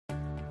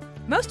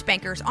Most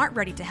bankers aren't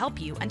ready to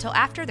help you until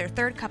after their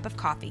third cup of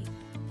coffee.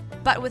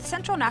 But with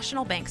Central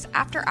National Bank's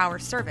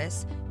after-hours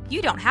service,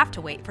 you don't have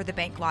to wait for the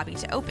bank lobby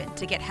to open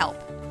to get help.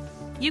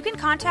 You can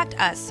contact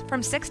us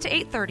from 6 to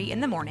 8:30 in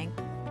the morning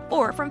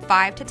or from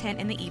 5 to 10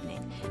 in the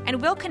evening,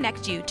 and we'll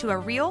connect you to a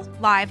real,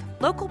 live,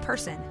 local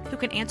person who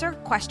can answer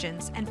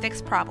questions and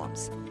fix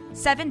problems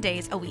 7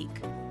 days a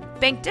week.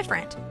 Bank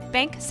different.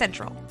 Bank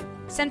Central.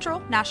 Central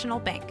National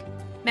Bank.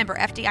 Member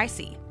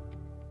FDIC.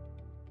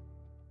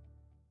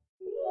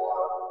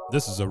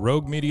 This is a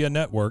Rogue Media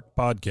Network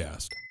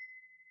podcast.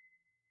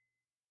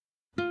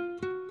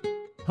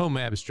 Home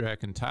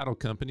Abstract and Title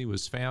Company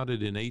was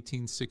founded in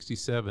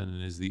 1867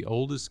 and is the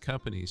oldest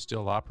company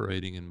still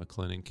operating in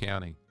McLennan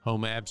County.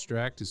 Home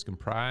Abstract is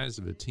comprised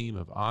of a team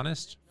of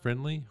honest,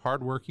 friendly,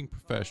 hardworking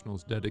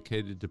professionals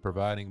dedicated to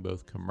providing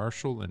both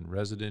commercial and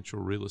residential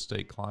real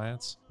estate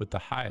clients with the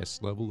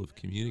highest level of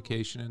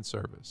communication and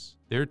service.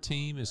 Their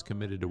team is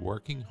committed to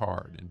working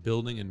hard and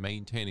building and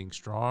maintaining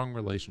strong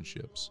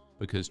relationships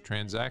because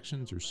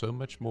transactions are so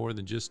much more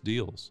than just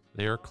deals.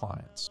 They are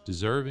clients,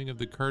 deserving of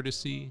the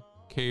courtesy,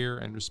 care,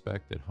 and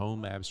respect that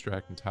Home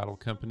Abstract and Title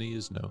Company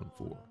is known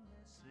for.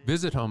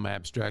 Visit Home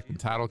Abstract and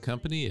Title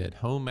Company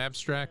at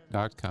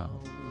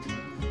homeabstract.com.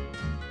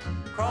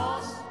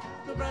 Cross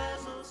the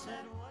Brazos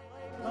and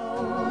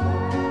Waco,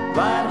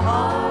 ride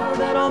hard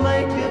and I'll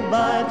make it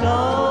by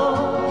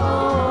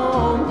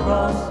dawn.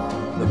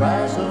 Cross the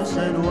Brazos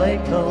and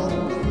Waco,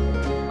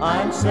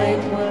 I'm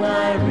safe when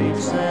I reach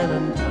San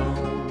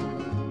Antonio.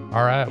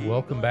 All right,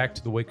 welcome back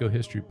to the Waco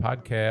History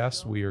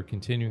Podcast. We are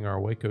continuing our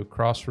Waco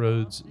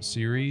Crossroads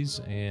series,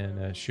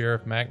 and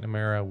Sheriff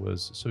McNamara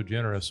was so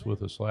generous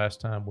with us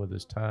last time with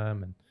his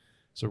time, and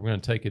so we're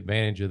going to take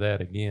advantage of that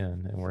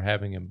again, and we're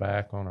having him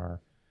back on our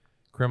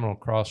Criminal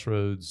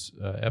Crossroads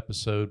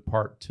episode,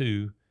 part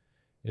 2,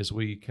 as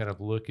we kind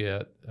of look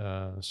at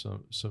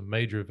some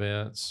major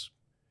events,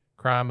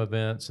 crime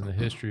events in the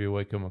history of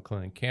Waco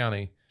McLennan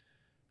County.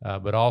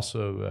 But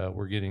also,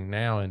 we're getting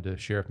now into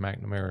Sheriff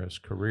McNamara's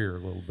career a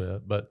little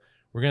bit. But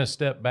we're going to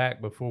step back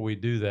before we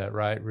do that,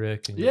 right,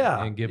 Rick? And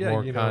give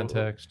more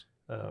context.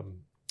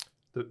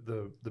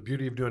 The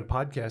beauty of doing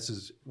podcasts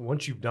is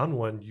once you've done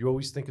one, you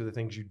always think of the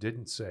things you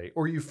didn't say,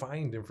 or you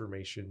find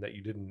information that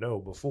you didn't know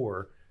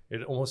before.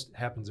 It almost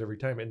happens every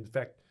time. And in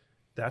fact,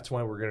 that's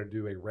why we're going to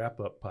do a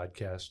wrap-up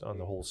podcast on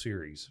the whole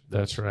series.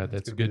 That's right.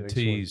 That's a good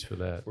tease for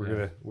that.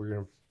 We're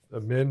gonna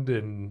amend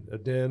and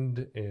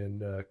addend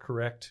and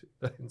correct,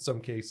 in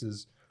some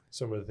cases,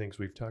 some of the things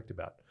we've talked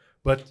about.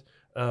 But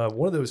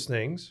one of those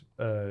things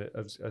I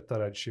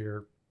thought I'd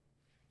share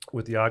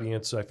with the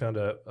audience, I found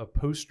a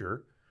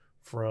poster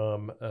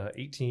from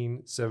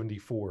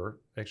 1874,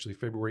 actually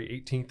February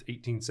 18th,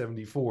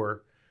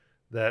 1874,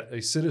 that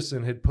a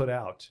citizen had put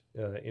out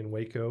in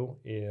Waco,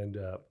 and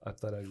I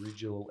thought I'd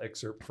read you a little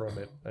excerpt from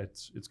it.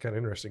 It's kind of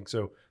interesting.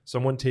 So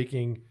someone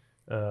taking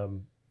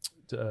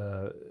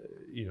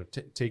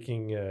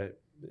taking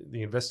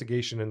the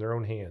investigation in their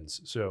own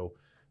hands. So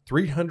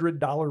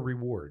 $300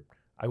 reward.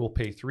 I will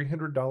pay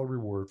 $300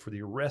 reward for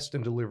the arrest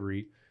and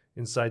delivery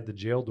inside the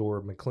jail door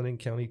of McLennan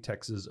County,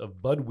 Texas,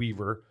 of Bud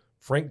Weaver,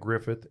 Frank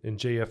Griffith, and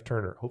J.F.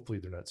 Turner. Hopefully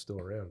they're not still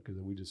around because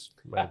we just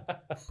might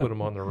put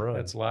them on the run.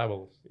 That's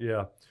libel.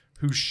 Yeah.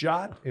 Who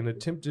shot and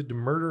attempted to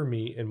murder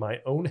me in my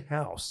own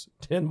house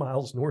 10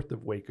 miles north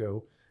of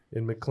Waco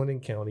in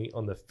McLennan County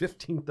on the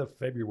 15th of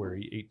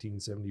February,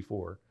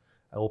 1874.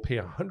 I will pay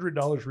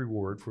 $100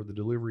 reward for the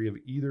delivery of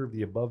either of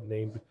the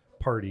above-named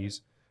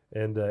parties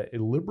and a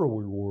liberal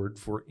reward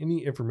for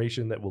any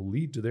information that will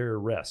lead to their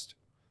arrest.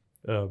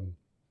 Sheriff,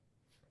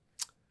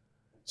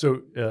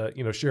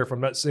 I'm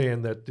not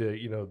saying that,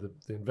 the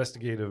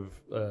investigative,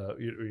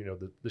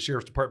 the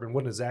Sheriff's Department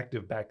wasn't as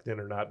active back then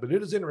or not, but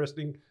it is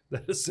interesting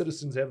that the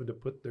citizens having to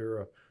put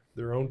their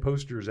own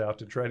posters out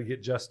to try to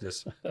get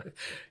justice.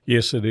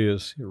 Yes, it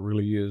is. It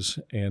really is.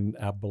 And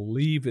I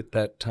believe at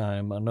that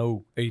time, I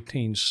know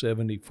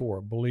 1874,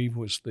 I believe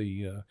was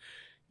the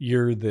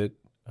year that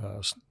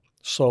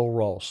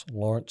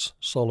Lawrence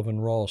Sullivan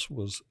Ross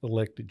was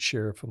elected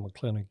sheriff of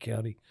McLennan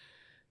County.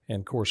 And,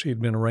 of course,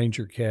 he'd been a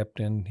ranger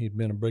captain. He'd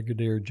been a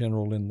brigadier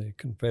general in the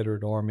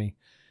Confederate Army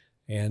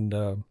and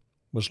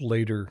was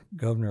later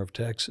governor of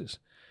Texas.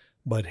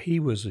 But he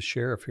was a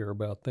sheriff here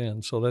about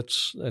then, so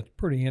that's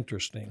pretty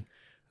interesting.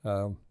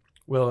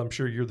 Well, I'm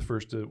sure you're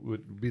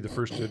would be the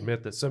first to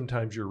admit that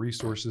sometimes your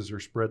resources are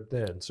spread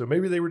thin. So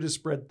maybe they were just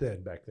spread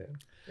thin back then.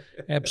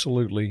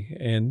 Absolutely,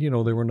 and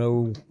there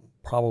were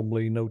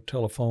probably no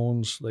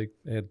telephones. They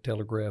had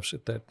telegraphs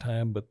at that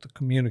time, but the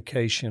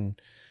communication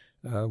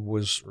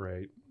was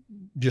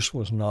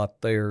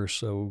not there.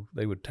 So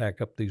they would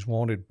tack up these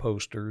wanted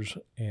posters,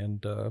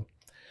 and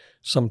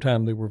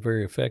sometimes they were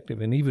very effective.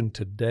 And even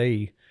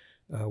today,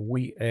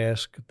 we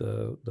ask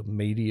the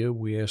media,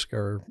 we ask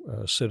our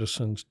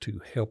citizens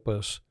to help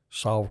us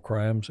solve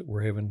crimes that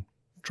we're having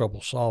trouble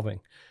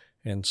solving.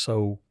 And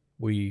so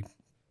we,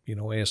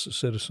 ask the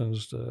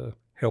citizens to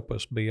help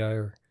us be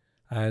our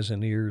eyes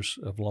and ears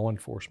of law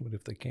enforcement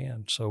if they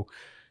can. So,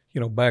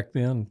 back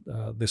then,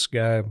 this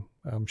guy,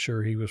 I'm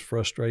sure he was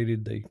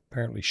frustrated. They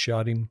apparently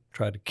shot him,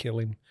 tried to kill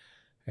him,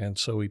 and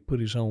so he put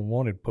his own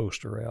wanted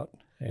poster out.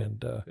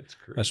 And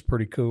that's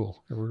pretty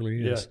cool. It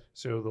really is. Yeah.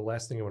 So the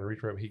last thing I want to read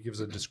from him, he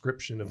gives a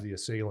description of the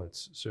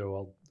assailants.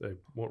 So I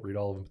won't read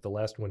all of them, but the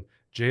last one,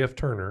 J.F.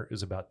 Turner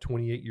is about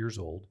 28 years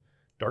old,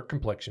 dark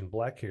complexion,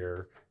 black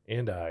hair,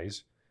 and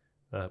eyes.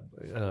 I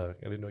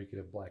didn't know you could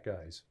have black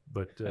eyes,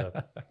 but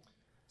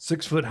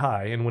 6 foot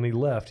high. And when he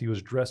left, he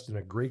was dressed in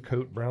a gray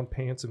coat, brown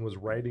pants, and was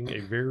riding a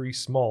very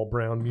small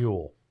brown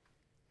mule.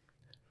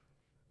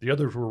 The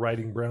others were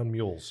riding brown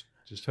mules.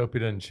 Just hope he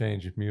doesn't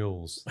change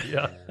mules.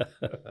 Yeah.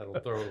 That'll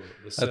throw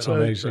the That's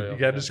amazing. You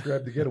got to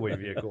describe the getaway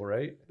vehicle,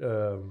 right?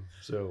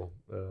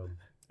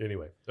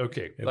 Anyway,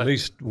 okay. At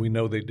least we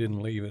know they didn't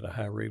leave at a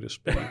high rate of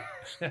speed.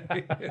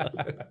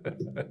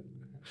 It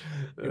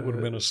would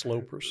have been a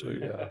slow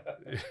pursuit.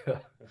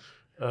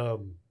 Yeah.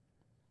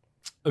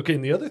 Okay,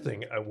 and the other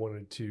thing I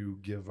wanted to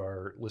give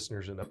our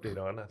listeners an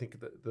update on, I think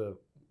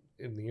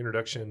in the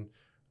introduction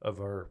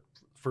of our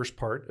first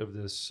part of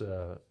this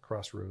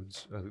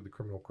Crossroads, the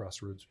criminal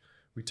Crossroads,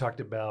 we talked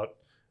about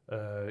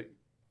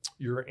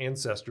your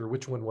ancestor.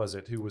 Which one was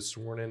it who was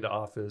sworn into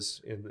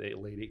office in the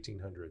late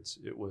 1800s?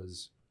 It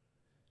was...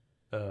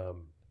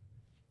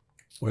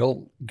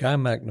 Well, Guy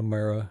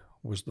McNamara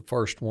was the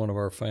first one of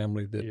our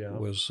family that Yeah.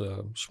 was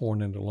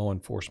sworn into law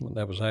enforcement.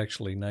 That was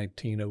actually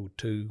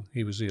 1902.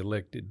 He was the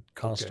elected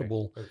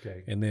constable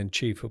Okay. and then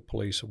chief of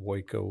police of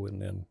Waco,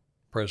 and then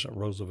President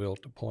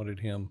Roosevelt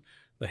appointed him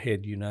the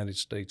head United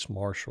States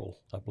Marshal,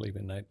 I believe,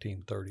 in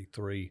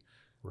 1933.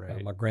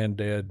 Right. My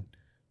granddad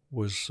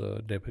was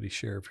deputy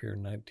sheriff here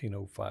in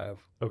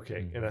 1905.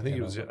 Okay, and I think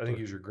it was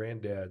your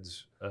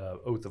granddad's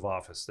oath of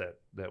office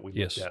that we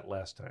Yes. looked at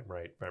last time,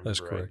 right? If I remember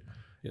That's right. correct.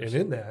 Yes.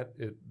 And in that,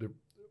 the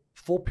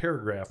full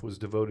paragraph was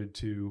devoted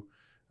to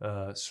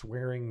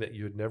swearing that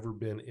you had never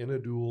been in a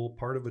duel,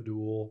 part of a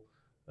duel,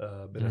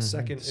 been a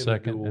second in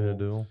a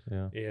duel.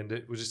 Yeah. And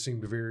it just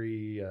seemed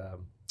very,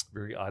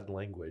 very odd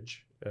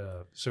language.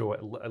 So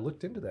I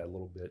looked into that a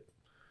little bit,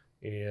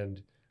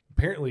 and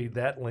apparently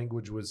that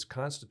language was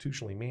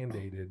constitutionally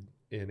mandated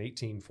in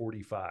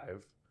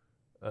 1845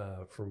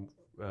 from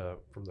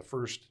the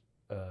first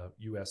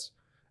U.S.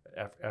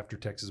 After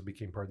Texas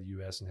became part of the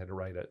U.S. and had to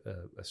write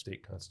a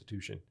state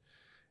constitution.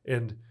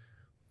 And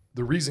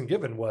the reason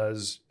given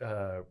was,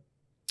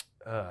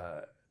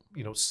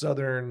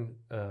 Southern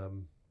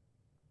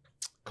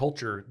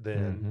culture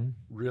then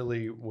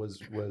really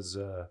was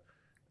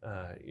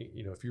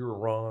if you were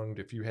wronged,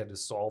 if you had to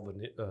solve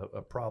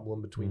a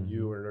problem between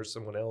you or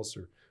someone else,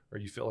 or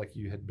you felt like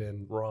you had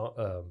been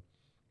wrong,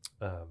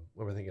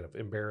 what am I thinking of?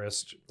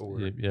 Embarrassed or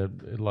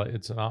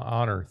it's an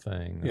honor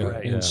thing. Yeah,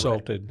 Right.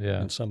 insulted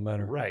Yeah. in some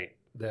manner. right?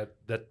 That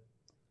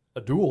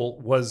a duel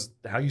was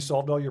how you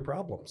solved all your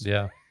problems.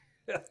 Yeah.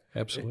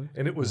 Absolutely.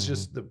 And it was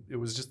just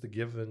the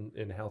given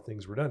in how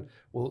things were done.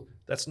 Well,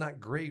 that's not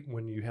great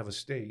when you have a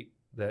state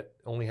that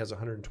only has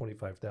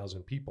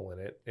 125,000 people in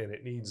it, and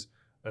it needs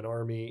an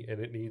army, and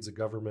it needs a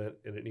government,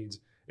 and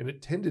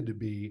it tended to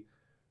be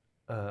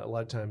a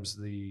lot of times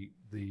the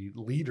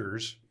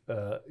leaders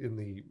in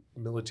the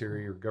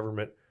military or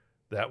government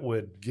that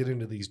would get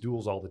into these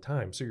duels all the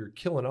time. So you're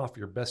killing off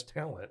your best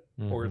talent,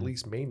 or at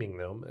least maiming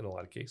them in a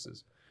lot of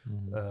cases.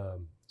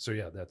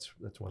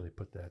 That's why they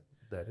put that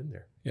in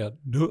there. Yeah,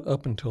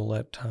 up until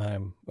that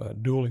time,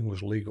 dueling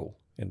was legal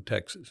in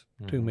Texas.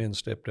 Two men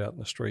stepped out in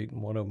the street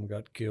and one of them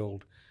got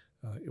killed.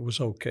 It was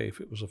okay if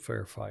it was a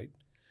fair fight.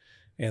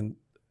 And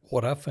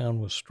what I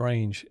found was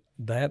strange,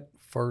 that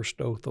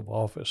first oath of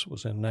office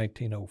was in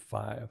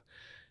 1905.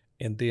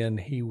 And then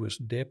he was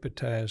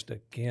deputized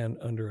again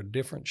under a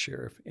different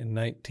sheriff in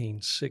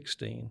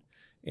 1916.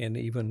 And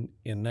even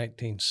in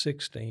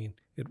 1916,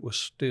 it was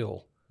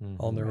still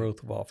on their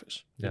oath of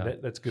office. Yeah,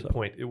 that's a good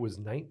point. It was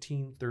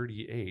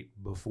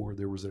 1938 before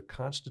there was a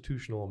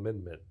constitutional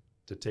amendment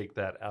to take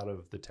that out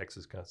of the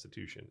Texas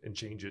Constitution and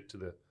change it to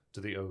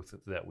the oath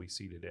that we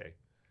see today.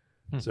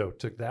 So it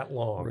took that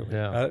long. Really?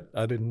 Yeah.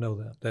 I didn't know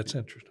that. That's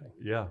interesting.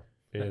 Yeah,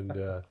 and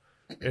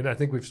and I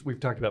think we've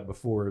talked about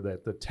before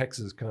that the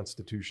Texas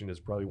Constitution is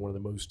probably one of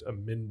the most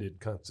amended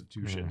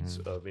constitutions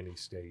of any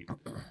state.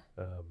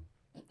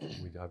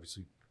 We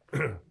obviously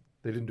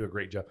they didn't do a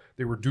great job.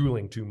 They were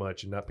dueling too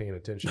much and not paying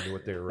attention to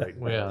what they were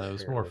writing. Well, yeah, it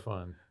was more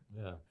fun.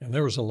 Yeah. And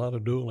there was a lot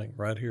of dueling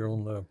right here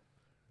on the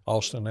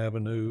Austin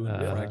Avenue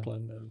and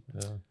Franklin.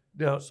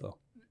 Now, So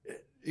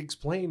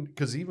explain,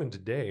 because even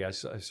today I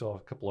saw a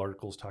couple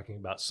articles talking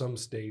about some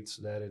states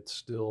that it's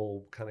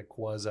still kind of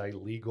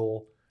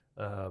quasi-legal,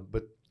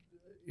 but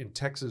in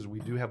Texas we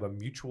do have a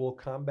mutual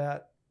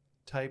combat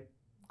type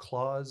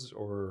clause,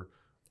 or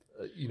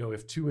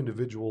if two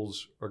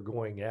individuals are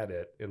going at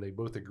it and they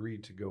both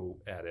agreed to go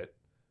at it,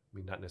 I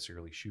mean, not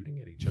necessarily shooting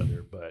at each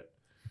other, but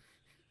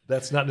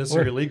that's not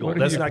necessarily legal.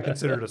 That's not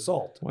considered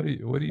assault. What are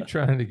you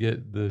trying to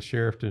get the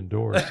sheriff to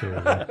endorse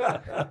here?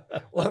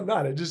 Well, I'm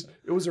not.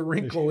 It was a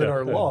wrinkle in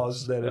our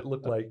laws that it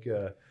looked like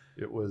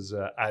it was.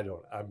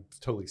 I'm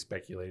totally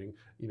speculating.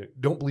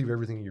 Don't believe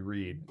everything you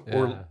read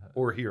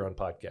or hear on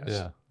podcasts.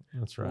 Yeah,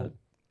 that's right.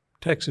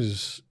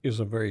 Texas is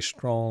a very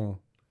strong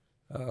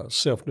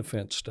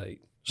self-defense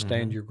state.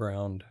 Stand your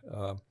ground.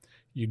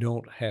 You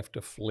don't have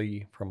to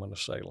flee from an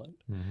assailant.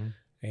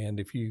 And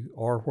if you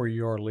are where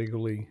you are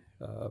legally,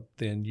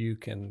 then you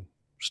can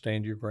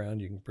stand your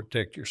ground. You can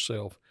protect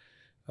yourself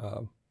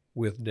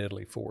with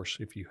deadly force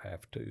if you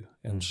have to.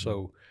 And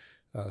so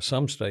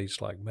some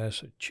states like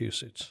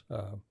Massachusetts,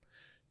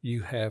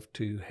 you have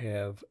to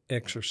have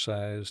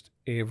exercised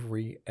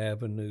every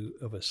avenue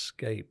of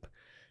escape.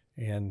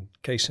 And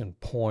case in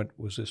point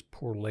was this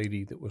poor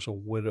lady that was a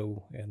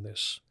widow, and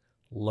this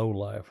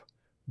lowlife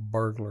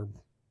burglar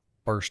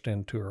burst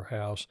into her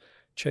house,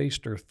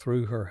 chased her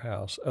through her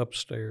house,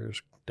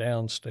 upstairs,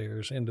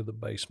 downstairs, into the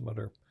basement,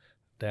 or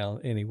down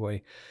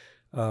anyway.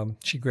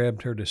 She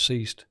grabbed her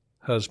deceased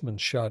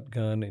husband's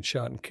shotgun and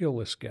shot and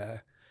killed this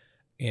guy.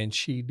 And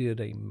she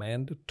did a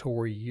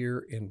mandatory year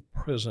in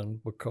prison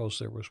because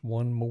there was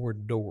one more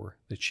door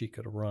that she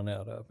could have run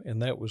out of.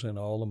 And that was in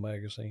all the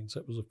magazines.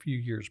 That was a few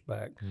years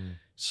back.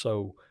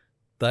 So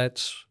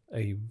that's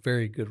a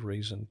very good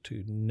reason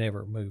to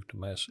never move to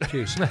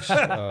Massachusetts.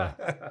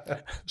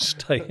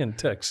 Stay in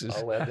Texas.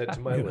 I'll add that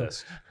to my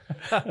list.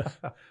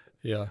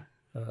 Yeah.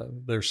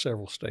 There's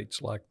several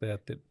states like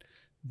that that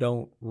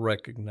don't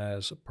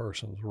recognize a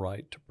person's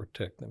right to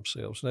protect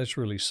themselves. That's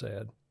really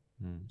sad.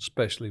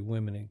 Especially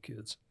women and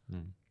kids.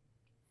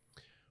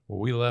 Well,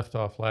 we left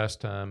off last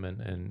time,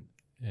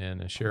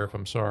 and Sheriff,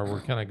 I'm sorry,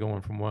 we're kind of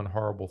going from one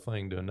horrible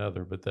thing to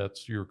another, but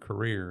that's your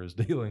career, is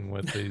dealing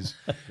with these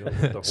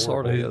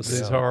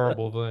these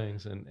horrible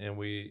things, and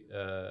we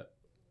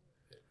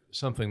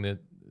something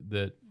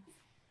that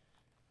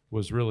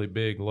was really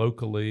big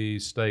locally,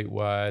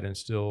 statewide, and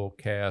still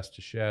cast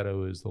a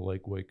shadow is the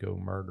Lake Waco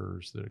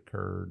murders that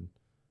occurred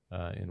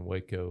in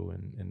Waco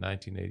in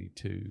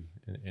 1982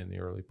 in the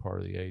early part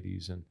of the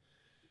 80s. And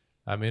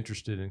I'm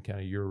interested in kind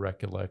of your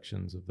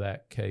recollections of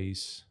that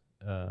case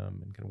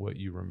and kind of what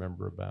you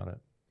remember about it.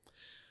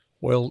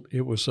 Well,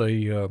 it was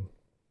a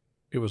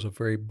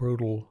very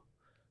brutal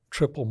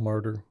triple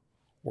murder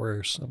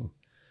where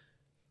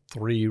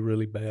three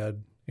really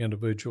bad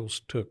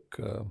individuals took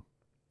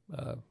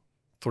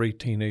 3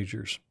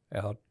 teenagers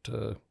out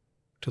to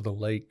the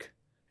lake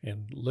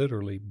and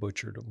literally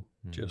butchered them,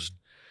 just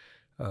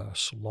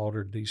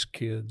slaughtered these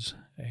kids.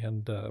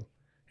 And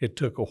it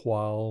took a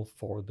while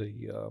for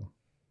the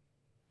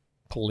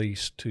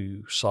police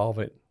to solve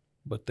it,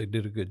 but they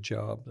did a good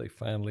job. They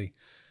finally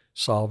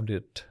solved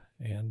it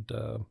and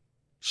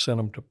sent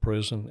them to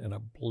prison, and I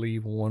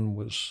believe one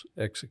was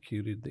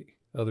executed. The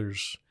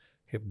others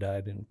have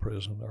died in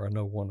prison, or I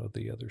know one of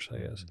the others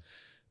has.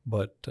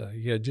 But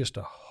yeah, just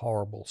a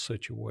horrible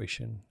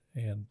situation,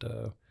 and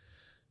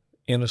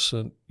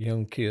innocent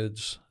young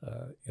kids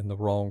in the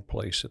wrong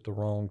place at the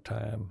wrong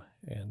time,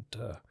 and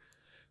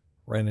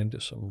ran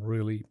into some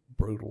really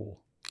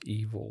brutal,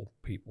 evil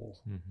people.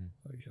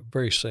 A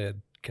very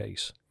sad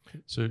case.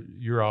 So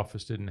your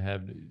office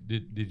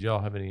did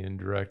y'all have any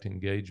indirect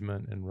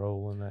engagement and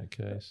role in that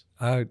case?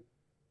 I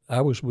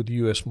was with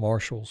U.S.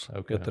 Marshals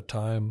Okay. at the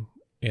time,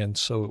 and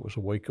so it was a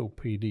Waco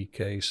PD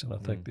case, and I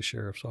think the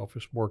sheriff's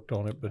office worked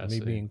on it, but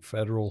me being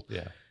federal,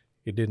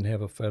 it didn't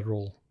have a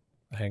federal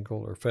angle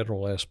or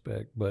federal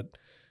aspect, but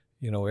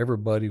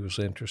everybody was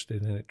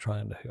interested in it,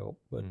 trying to help,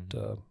 but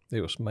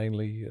it was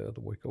mainly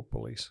the Waco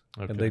police,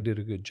 and they did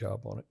a good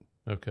job on it.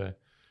 Okay.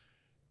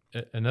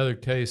 Another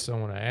case I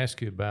want to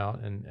ask you about,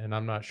 and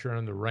I'm not sure,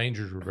 and the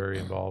Rangers were very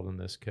involved in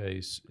this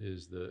case,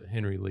 is the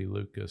Henry Lee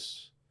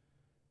Lucas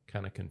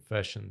kind of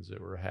confessions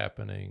that were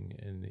happening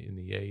in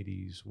the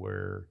 80s,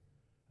 where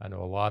I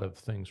know a lot of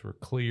things were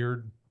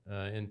cleared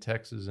in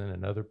Texas and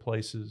in other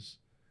places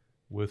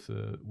with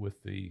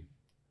the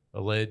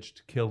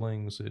alleged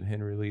killings that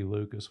Henry Lee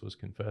Lucas was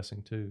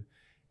confessing to.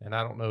 And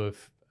I don't know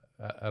if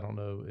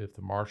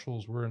the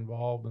marshals were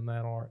involved in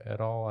that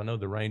at all. I know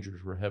the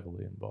Rangers were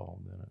heavily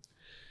involved in it.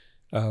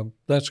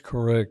 That's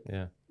correct.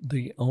 Yeah.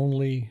 The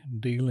only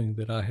dealing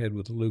that I had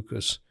with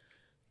Lucas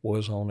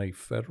was on a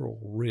federal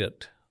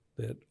writ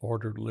that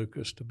ordered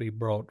Lucas to be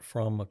brought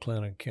from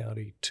McLennan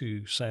County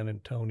to San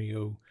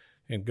Antonio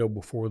and go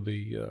before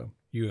the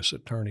U.S.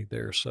 attorney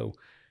there. So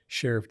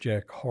Sheriff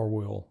Jack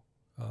Harwell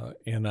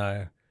and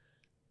I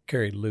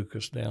carried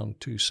Lucas down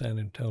to San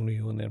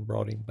Antonio and then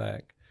brought him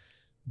back.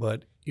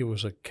 But it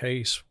was a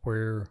case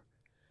where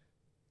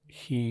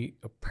he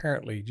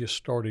apparently just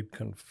started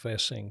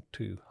confessing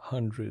to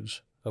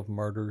hundreds of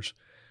murders.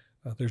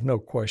 There's no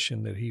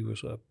question that he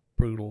was a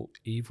brutal,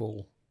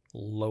 evil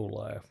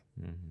lowlife,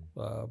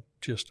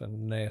 just a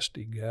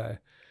nasty guy.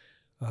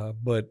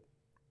 But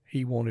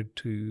he wanted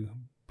to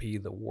be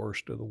the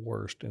worst of the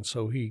worst, and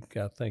so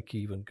I think he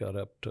even got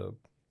up to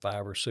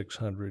 500 or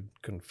 600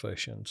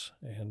 confessions.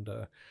 And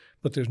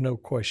but there's no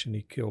question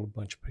he killed a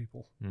bunch of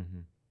people.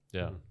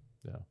 Yeah.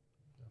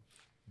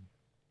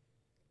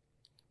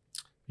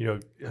 You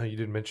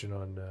did mention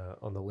on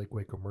the Lake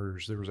Waco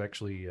murders, there was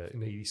actually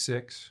in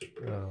 '86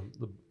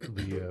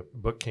 the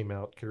book came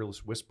out,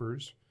 Careless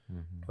Whispers,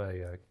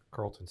 by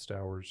Carlton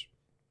Stowers,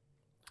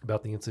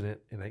 about the incident,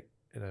 and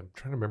I'm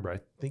trying to remember. I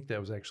think that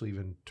was actually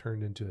even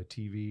turned into a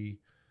TV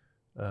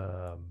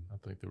I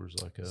think there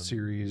was like a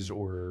series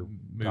or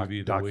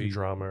movie of the week.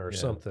 docudrama or Yeah,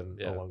 something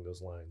yeah. along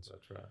those lines.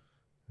 That's right.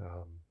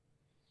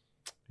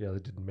 Yeah,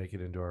 that didn't make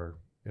it into our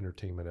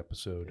entertainment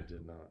episode. It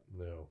did not.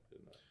 No. Did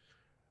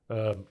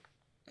not.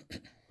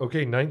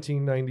 Okay,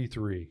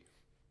 1993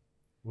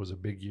 was a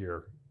big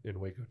year in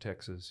Waco,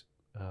 Texas.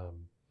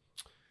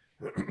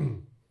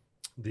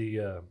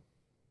 The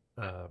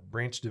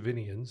Branch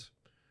Davidians,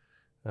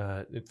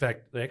 in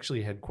fact, they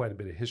actually had quite a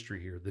bit of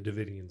history here. The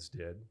Davidians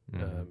did,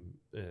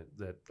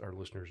 that our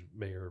listeners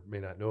may or may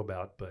not know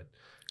about, but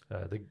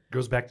that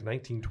goes back to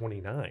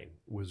 1929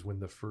 was when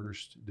the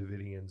first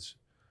Davidians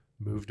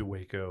moved to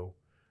Waco,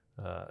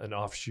 an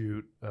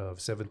offshoot of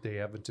Seventh-day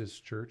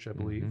Adventist Church, I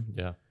believe. Mm-hmm.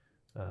 Yeah.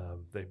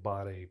 They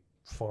bought a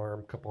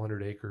farm, a couple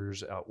hundred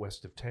acres out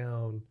west of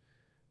town,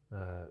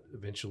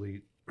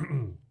 eventually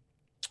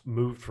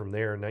moved from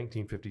there in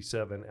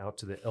 1957 out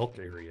to the Elk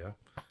area,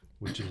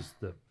 which is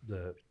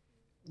the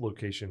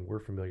location we're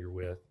familiar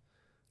with.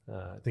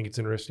 I think it's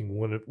interesting.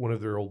 One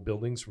of their old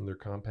buildings from their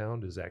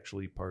compound is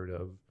actually part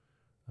of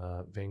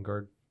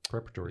Vanguard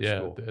Preparatory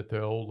School. Yeah, at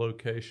the old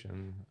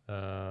location,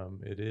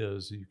 it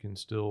is. You can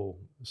still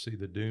see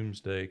the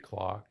Doomsday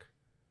Clock.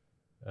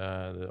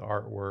 The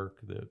artwork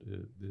that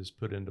is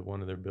put into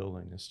one of their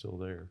buildings is still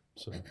there.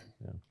 So,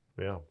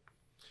 yeah.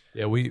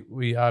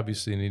 We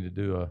obviously need to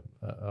do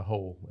a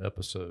whole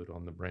episode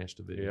on the Branch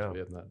Davidians. Yeah. We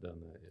have not done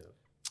that yet.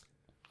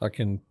 I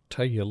can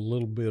tell you a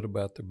little bit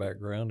about their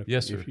background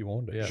if you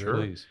want to. Yeah, Sure.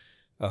 please.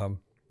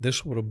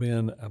 This would have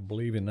been, I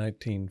believe, in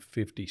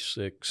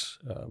 1956.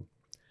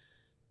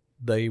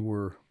 They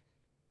were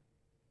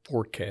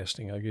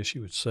forecasting, I guess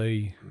you would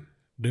say,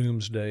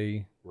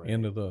 doomsday,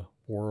 end of the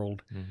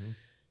world. Mm-hmm.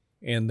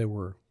 And there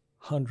were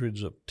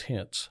hundreds of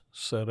tents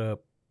set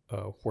up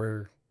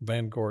where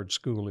Vanguard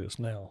School is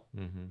now,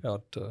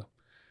 out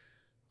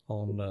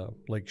on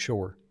Lake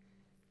Shore.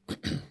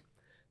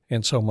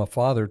 And so my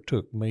father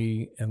took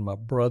me and my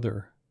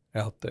brother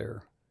out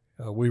there.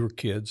 We were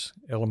kids,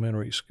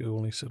 elementary school,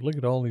 and he said, look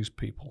at all these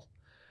people.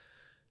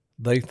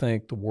 They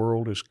think the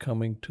world is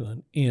coming to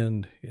an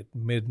end at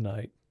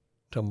midnight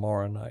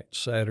tomorrow night,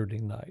 Saturday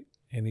night.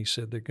 And he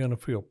said they're going to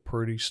feel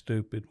pretty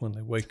stupid when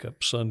they wake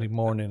up Sunday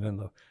morning and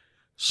the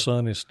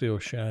sun is still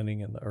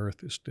shining and the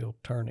earth is still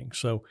turning.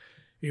 So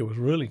it was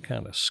really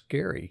kind of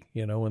scary,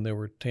 and there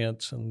were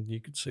tents and you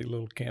could see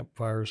little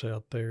campfires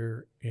out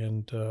there.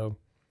 And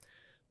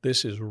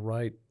this is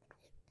right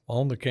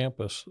on the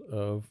campus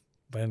of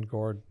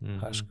Vanguard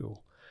High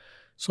School.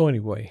 So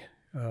anyway,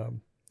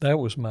 that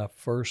was my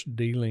first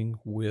dealing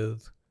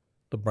with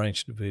the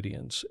Branch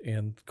Davidians.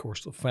 And, of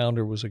course, the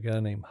founder was a guy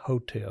named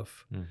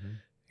Hotef.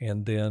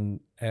 And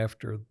then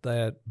after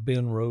that,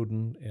 Ben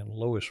Roden and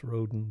Lois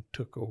Roden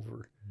took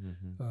over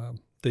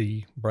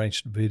the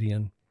Branch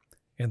Davidian,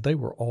 and they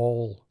were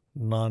all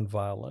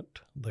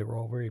nonviolent. They were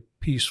all very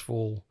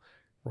peaceful,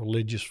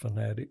 religious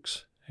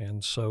fanatics.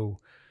 And so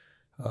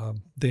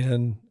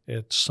then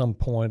at some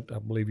point, I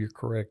believe you're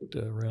correct,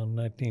 around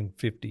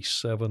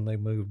 1957, they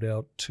moved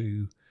out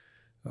to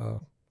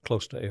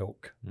close to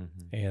Elk.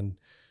 And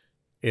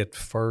at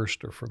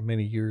first, or for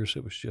many years,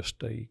 it was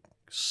just a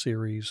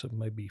series of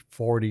maybe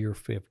 40 or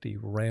 50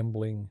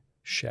 rambling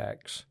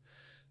shacks.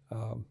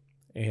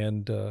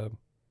 And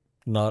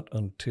not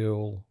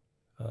until,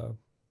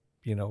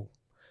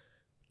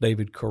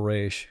 David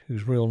Koresh,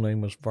 whose real name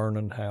was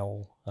Vernon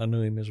Howell. I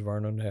knew him as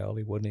Vernon Howell.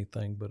 He wasn't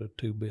anything but a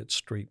two-bit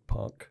street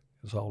punk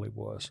is all he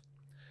was.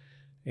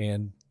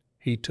 And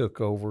he took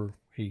over.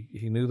 He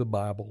knew the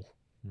Bible.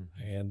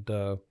 And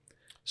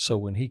so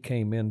when he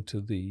came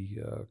into the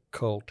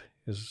cult,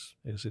 as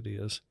it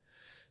is,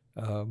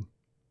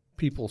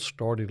 people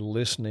started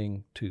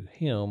listening to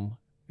him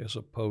as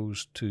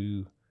opposed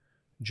to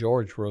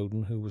George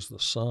Roden, who was the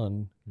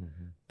son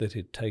that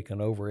had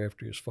taken over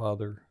after his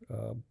father,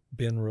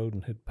 Ben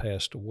Roden, had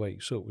passed away.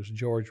 So it was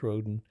George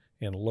Roden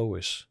and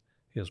Lois,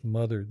 his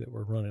mother, that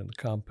were running the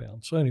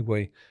compound. So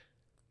anyway,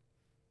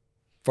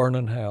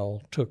 Vernon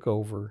Howell took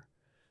over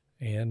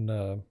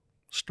and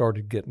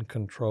started getting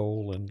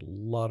control, and a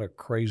lot of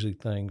crazy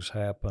things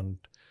happened.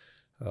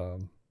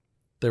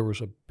 There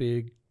was a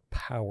big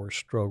power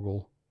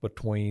struggle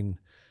between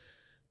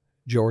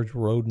George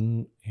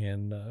Roden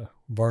and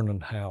Vernon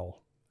Howell.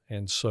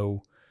 And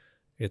so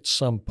at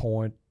some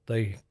point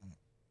they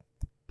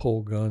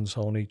pulled guns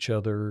on each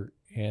other,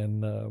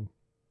 and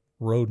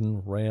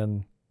Roden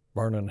ran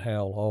Vernon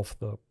Howell off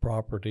the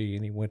property,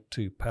 and he went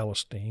to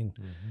Palestine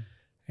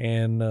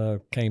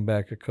and came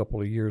back a couple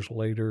of years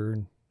later,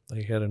 and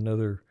they had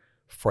another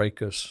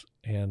fracas,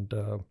 and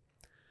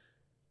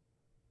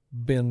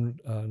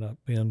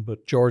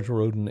George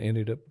Roden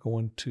ended up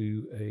going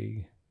to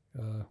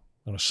an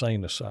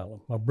insane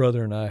asylum. My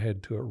brother and I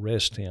had to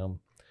arrest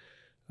him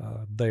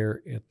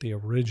there at the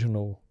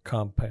original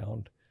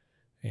compound,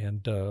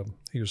 and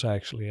he was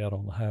actually out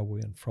on the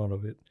highway in front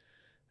of it.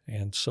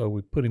 And so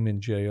we put him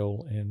in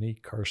jail, and he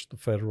cursed the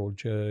federal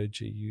judge.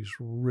 He used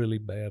really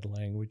bad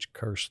language,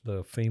 cursed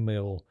the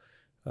female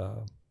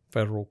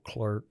federal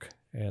clerk.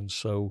 And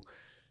so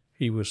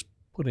he was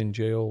put in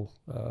jail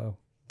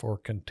for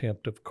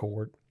contempt of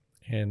court,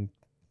 and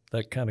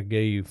that kind of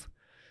gave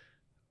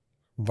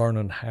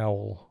Vernon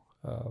Howell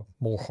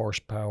more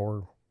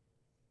horsepower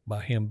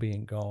by him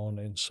being gone.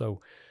 And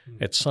so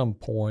at some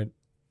point,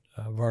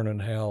 Vernon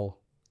Howell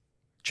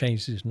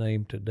changed his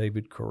name to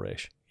David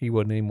Koresh. He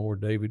wasn't any more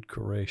David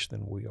Koresh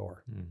than we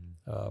are.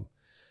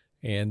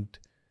 And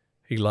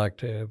he liked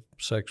to have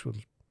sex with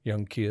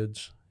young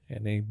kids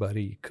and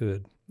anybody he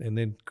could. And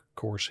then, of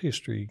course,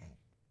 history,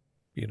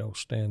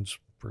 stands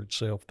for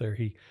itself there.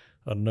 He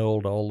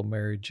annulled all the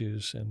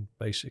marriages and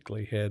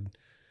basically had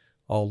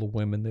all the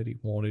women that he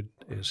wanted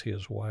as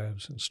his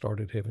wives and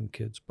started having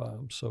kids by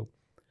them. So,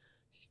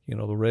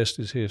 the rest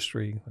is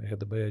history. They had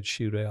the bad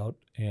shootout.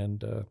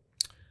 And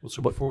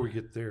before we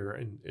get there,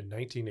 in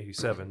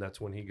 1987,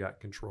 that's when he got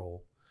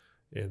control.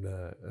 And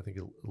I think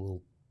a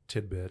little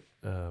tidbit,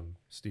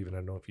 Stephen, I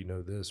don't know if you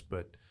know this,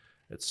 but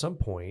at some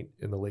point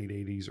in the late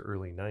 80s,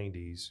 early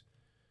 90s,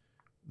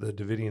 the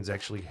Davidians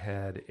actually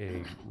had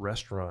a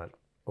restaurant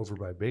over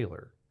by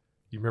Baylor.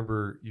 You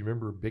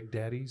remember Big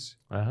Daddy's?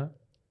 Uh-huh.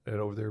 And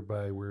over there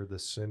by where the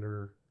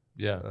center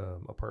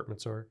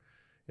apartments are,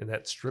 in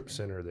that strip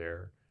center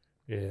there.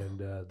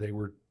 And they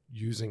were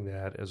using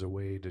that as a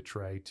way to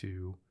try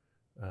to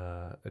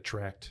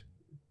attract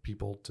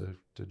people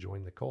to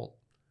join the cult.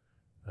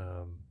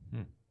 I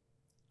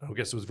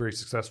guess it was very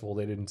successful.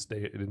 It didn't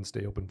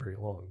stay open very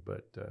long,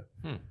 but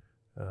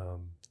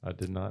I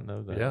did not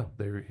know that. Yeah,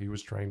 he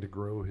was trying to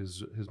grow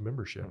his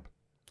membership.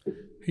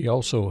 he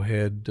also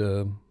had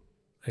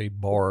a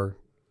bar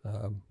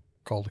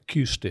called the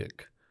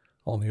Q-Stick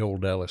on the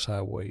old Dallas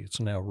Highway. It's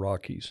now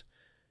Rockies.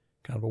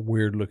 Kind of a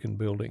weird-looking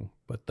building,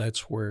 but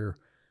that's where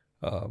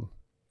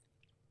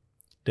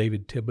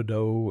David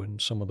Thibodeau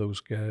and some of those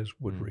guys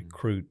would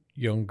recruit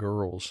young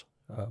girls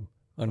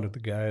under the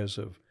guise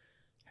of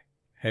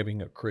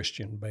having a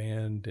Christian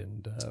band,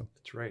 and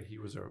that's right. He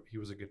was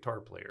a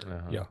guitar player.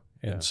 Yeah,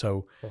 and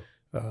so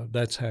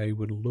that's how he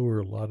would lure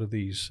a lot of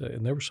these.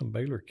 And there were some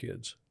Baylor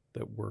kids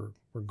that were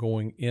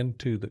going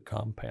into the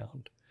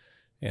compound,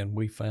 and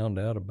we found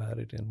out about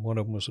it. And one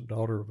of them was a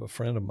daughter of a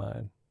friend of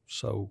mine.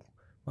 So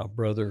my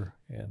brother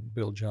and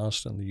Bill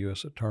Johnston, the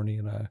U.S. attorney,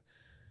 and I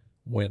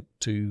went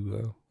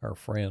to our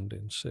friend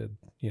and said,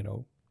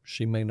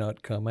 she may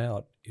not come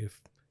out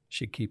if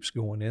she keeps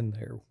going in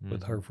there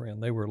with her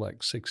friend. They were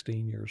like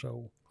 16 years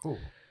old. Oh,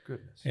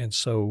 goodness. And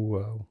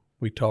so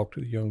we talked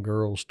to the young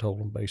girls, told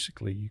them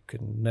basically you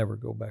can never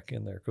go back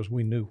in there, because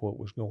we knew what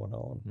was going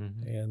on.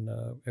 And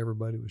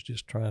everybody was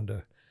just trying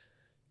to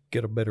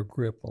get a better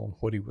grip on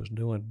what he was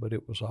doing. But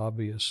it was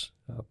obvious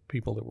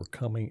people that were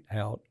coming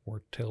out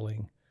were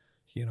telling,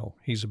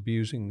 he's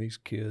abusing these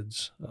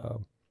kids.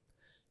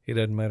 It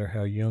doesn't matter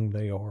how young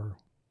they are.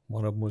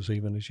 One of them was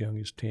even as young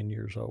as 10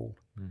 years old.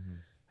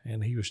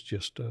 And he was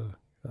just a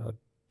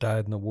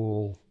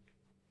dyed-in-the-wool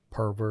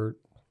pervert.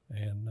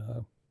 And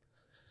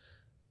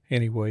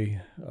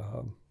anyway,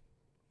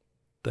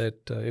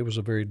 it was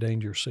a very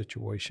dangerous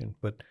situation.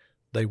 But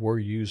they were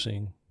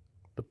using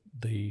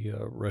the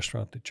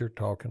restaurant that you're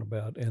talking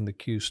about and the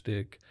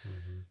Q-Stick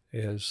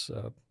as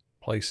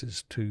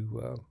places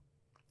to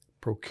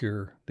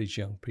procure these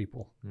young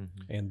people.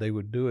 And they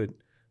would do it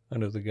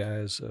under the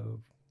guise of,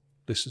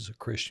 this is a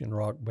Christian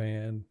rock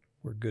band,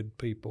 we're good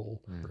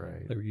people.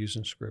 Right. They were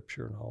using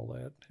scripture and all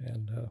that.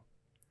 And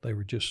they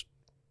were just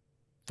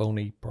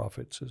phony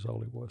prophets is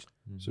all it was.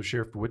 So,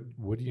 Sheriff,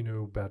 what do you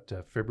know about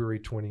February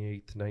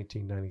 28th,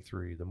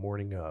 1993, the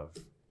morning of?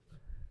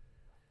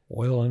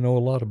 Well, I know a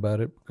lot about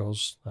it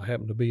because I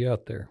happened to be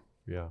out there.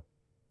 Yeah.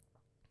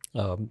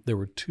 There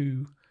were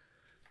two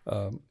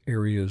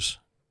areas.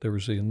 There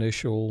was the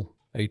initial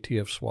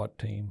ATF SWAT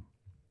team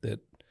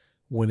that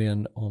went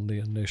in on the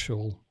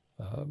initial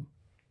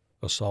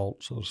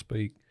assault, so to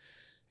speak.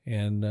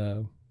 And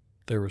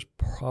there was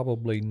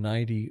probably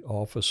 90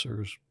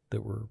 officers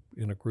that were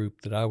in a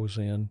group that I was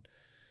in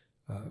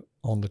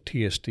on the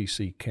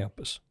TSTC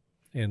campus.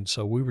 And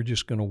so we were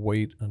just going to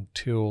wait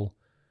until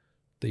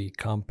the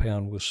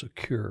compound was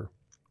secure.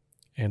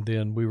 And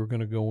then we were going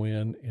to go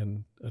in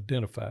and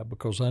identify,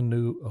 because I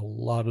knew a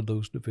lot of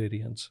those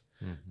Davidians.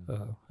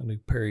 I knew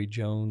Perry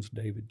Jones,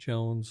 David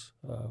Jones,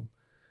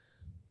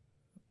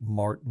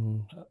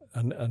 Martin.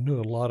 I knew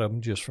a lot of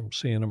them just from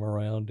seeing them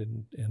around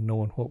and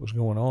knowing what was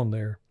going on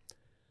there.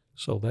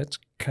 So that's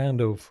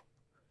kind of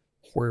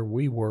where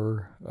we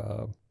were.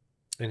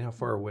 And how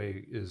far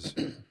away is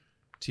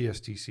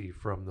TSTC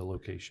from the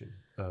location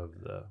of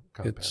the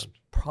compound? It's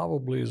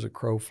probably, as a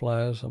crow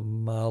flies, 1.5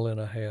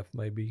 miles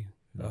maybe.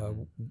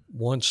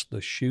 Once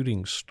the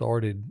shooting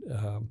started,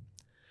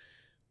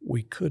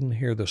 we couldn't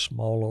hear the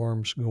small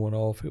arms going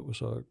off. It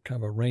was a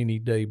kind of a rainy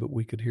day, but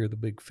we could hear the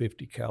big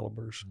 50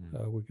 calibers.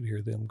 We could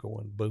hear them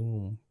going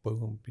boom,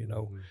 boom,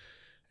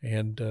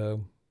 And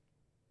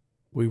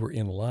we were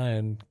in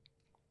line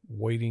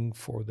waiting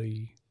for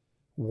the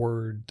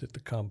word that the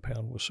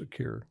compound was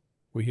secure.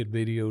 We had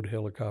videoed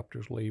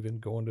helicopters leaving,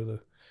 going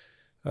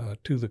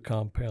to the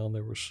compound.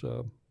 There was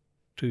 2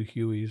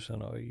 Hueys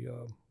and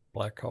a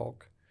Black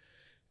Hawk.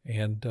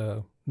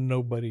 And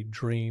nobody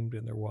dreamed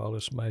in their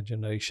wildest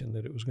imagination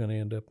that it was going to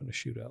end up in a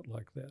shootout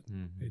like that.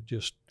 Mm-hmm. It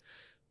just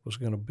was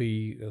going to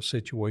be a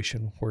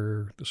situation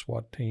where the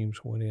SWAT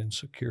teams went in,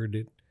 secured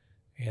it,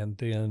 and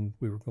then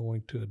we were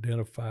going to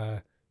identify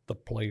the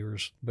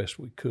players the best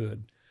we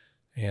could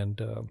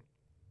and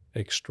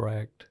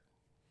extract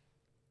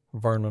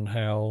Vernon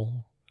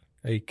Howell,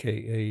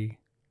 a.k.a.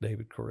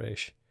 David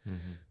Koresh.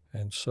 Mm-hmm.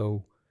 And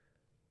so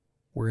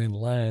we're in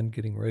line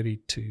getting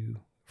ready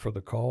for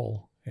the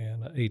call,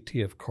 and an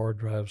ATF car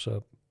drives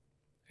up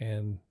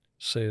and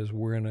says,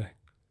 we're in a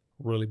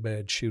really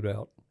bad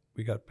shootout.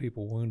 We got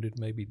people wounded,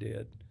 maybe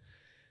dead.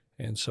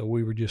 And so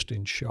we were just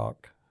in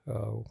shock.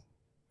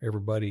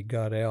 Everybody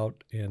got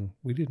out, and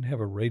we didn't have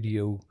a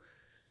radio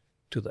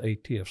to the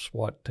ATF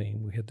SWAT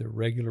team. We had their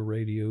regular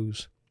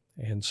radios,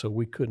 and so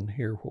we couldn't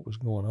hear what was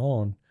going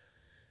on,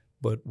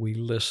 but we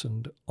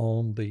listened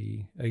on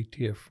the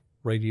ATF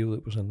radio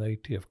that was in the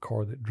ATF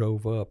car that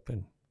drove up,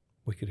 and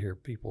we could hear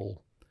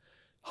people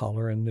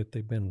hollering that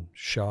they've been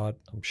shot.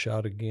 I'm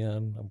shot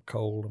again. I'm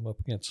cold. I'm up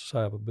against the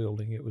side of a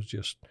building. It was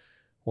just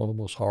one of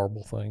the most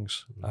horrible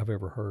things I've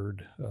ever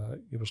heard.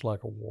 It was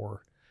like a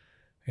war.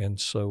 And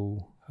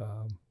so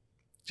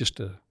just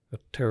a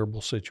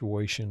terrible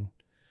situation.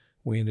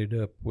 We ended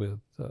up with,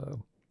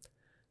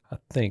 I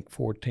think,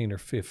 14 or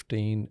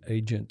 15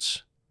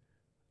 agents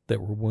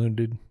that were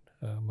wounded.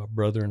 My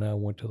brother and I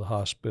went to the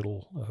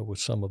hospital with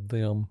some of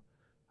them,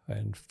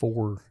 and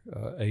 4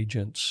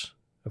 agents,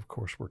 of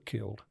course, were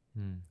killed.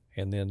 Mm.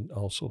 And then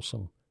also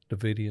some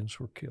Davidians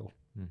were killed.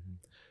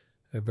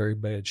 Mm-hmm. A very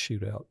bad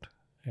shootout,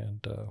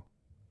 and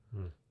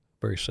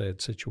very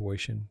sad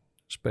situation,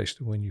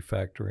 especially when you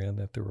factor in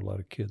that there were a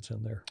lot of kids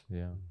in there.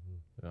 Yeah.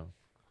 Yeah.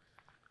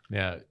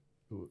 Now,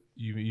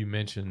 you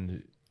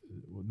mentioned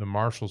the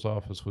marshal's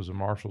office. Was the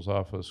marshal's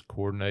office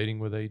coordinating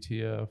with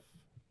ATF?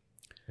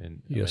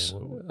 And yes.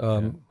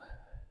 The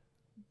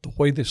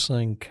way this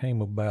thing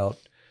came about,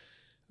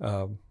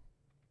 a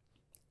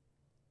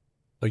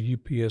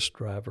UPS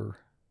driver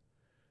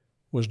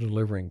was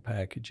delivering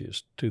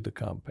packages to the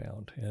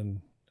compound,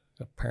 and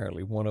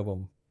apparently one of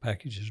them,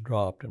 packages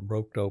dropped and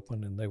broke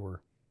open, and they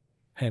were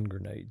hand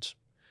grenades.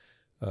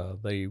 I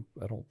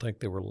don't think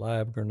they were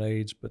live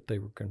grenades, but they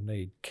were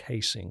grenade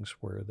casings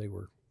where they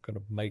were going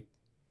to make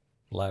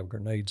live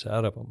grenades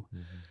out of them.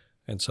 Mm-hmm.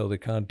 And so they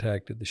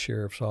contacted the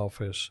sheriff's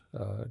office,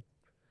 and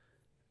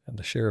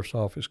the sheriff's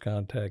office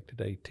contacted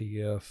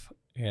ATF,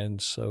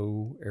 and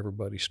so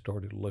everybody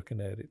started looking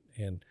at it.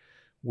 And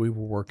we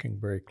were working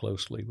very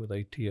closely with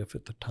ATF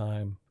at the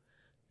time,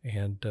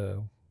 and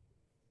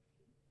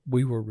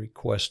we were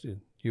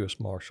requested, U.S.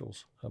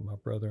 Marshals, my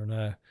brother and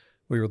I,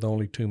 we were the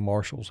only 2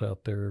 marshals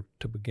out there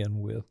to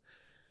begin with,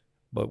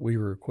 but we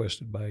were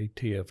requested by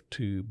ATF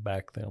to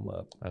back them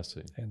up. I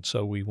see. And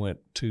so we went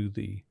to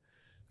the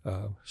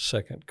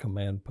second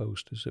command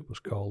post, as it was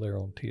called, there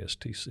on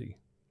TSTC.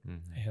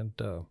 Mm-hmm.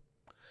 And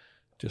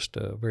just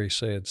a very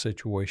sad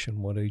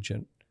situation. One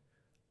agent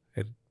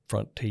had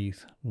front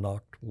teeth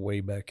knocked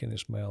way back in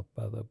his mouth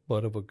by the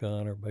butt of a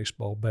gun or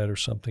baseball bat or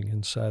something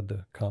inside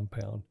the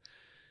compound.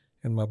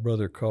 And my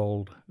brother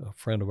called a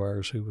friend of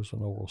ours who was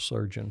an oral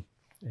surgeon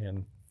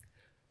and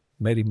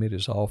met him at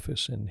his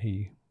office, and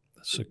he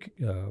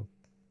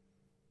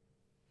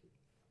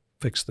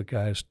fixed the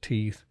guy's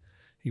teeth.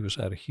 He was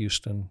out of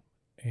Houston,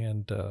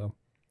 and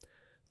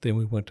then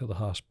we went to the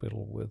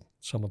hospital with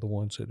some of the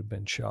ones that had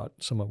been shot.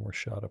 Some of them were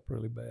shot up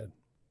really bad.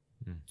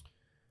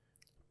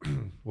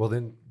 Well,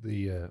 then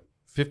the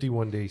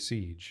 51-day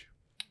siege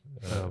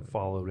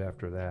followed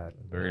after that.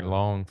 Very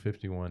long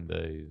 51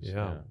 days.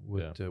 Yeah.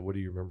 What do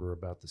you remember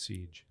about the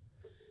siege?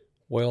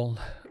 Well,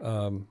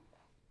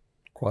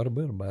 quite a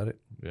bit about it.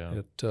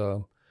 Yeah.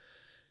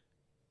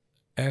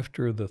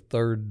 After the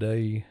 3rd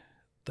day,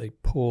 they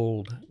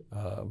pulled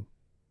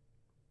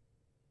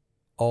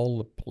all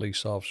the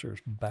police officers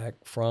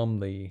back from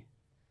the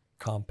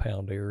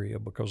compound area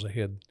because they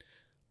had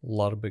a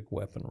lot of big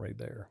weaponry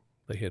there.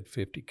 They had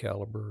 50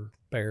 caliber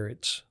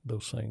Barretts.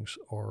 Those things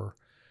are,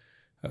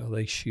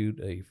 they shoot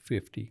a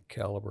 50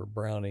 caliber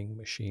Browning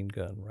machine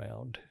gun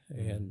round,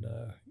 and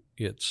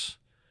it's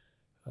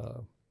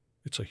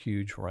a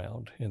huge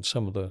round. And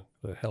some of the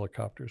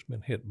helicopters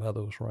been hit by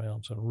those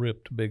rounds and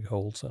ripped big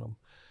holes in them.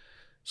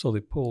 So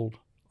they pulled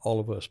all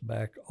of us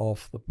back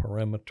off the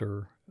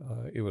perimeter.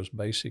 It was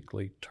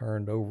basically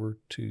turned over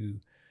to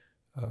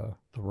the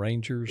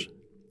Rangers,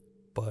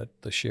 but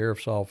the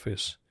sheriff's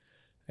office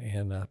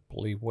and I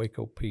believe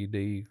Waco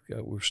PD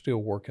were still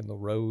working the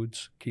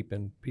roads,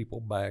 keeping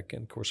people back.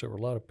 And, of course, there were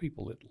a lot of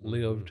people that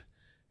lived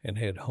and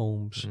had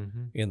homes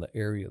in the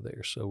area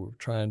there. So we were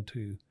trying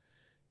to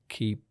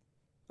keep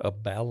a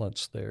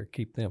balance there,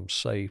 keep them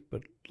safe,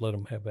 but let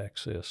them have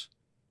access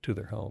to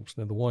their homes.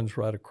 Now, the ones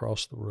right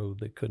across the road,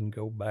 they couldn't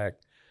go back.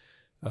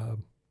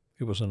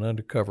 It was an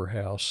undercover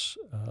house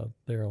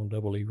there on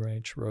Double E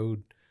Ranch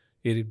Road.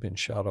 It had been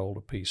shot all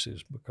to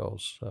pieces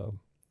because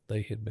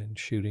they had been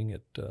shooting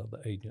at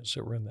the agents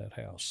that were in that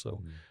house.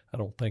 So I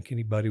don't think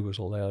anybody was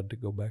allowed to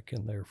go back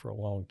in there for a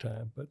long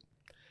time. But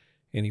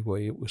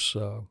anyway, it was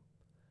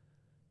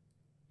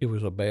it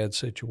was a bad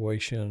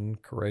situation.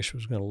 Koresh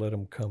was going to let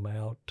him come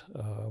out.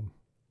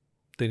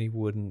 Then he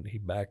wouldn't. He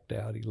backed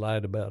out. He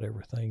lied about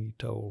everything he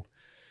told.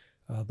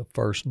 The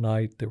first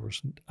night, there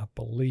was, I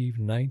believe,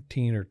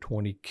 19 or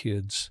 20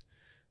 kids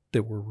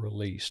that were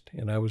released.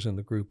 And I was in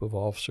the group of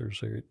officers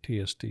there at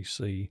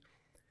TSTC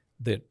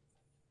that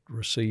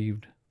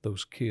received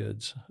those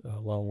kids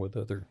along with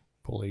other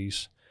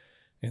police.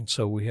 And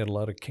so we had a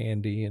lot of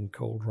candy and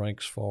cold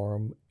drinks for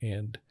them.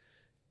 And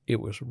it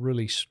was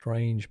really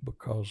strange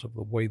because of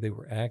the way they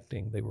were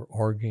acting. They were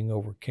arguing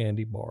over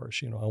candy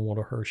bars. You know, I want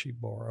a Hershey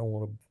bar. I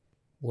want a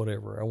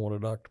whatever. I want a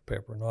Dr.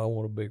 Pepper. No, I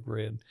want a Big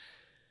Red.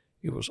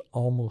 It was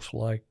almost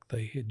like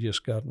they had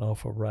just gotten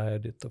off a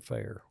ride at the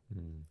fair.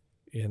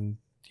 And,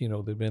 you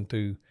know, they've been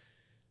through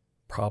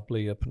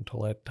probably up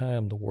until that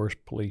time the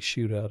worst police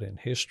shootout in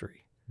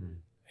history.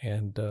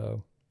 And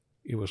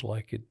it was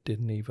like it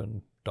didn't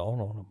even dawn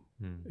on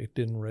them. It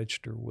didn't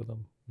register with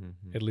them.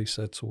 At least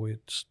that's the way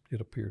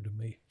it appeared to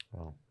me.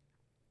 Wow.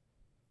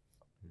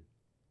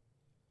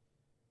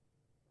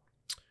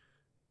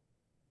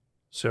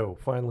 So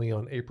finally,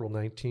 on April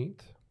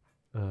 19th,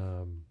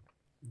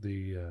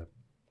 the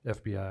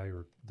FBI,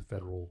 or the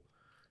federal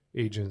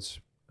agents,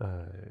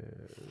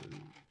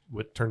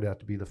 what turned out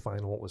to be the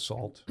final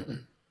assault.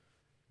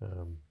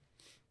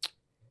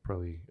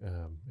 Probably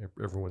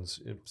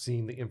everyone's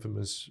seen the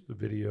infamous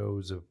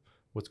videos of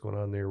what's going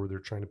on there, where they're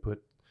trying to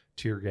put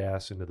tear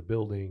gas into the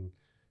building,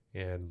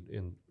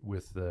 and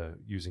with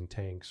using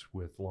tanks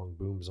with long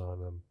booms on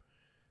them.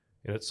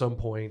 And at some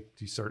point,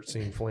 you start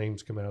seeing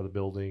flames come out of the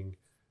building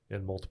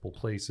in multiple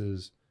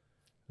places.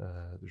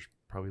 There's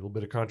probably a little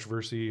bit of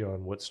controversy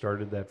on what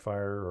started that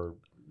fire, or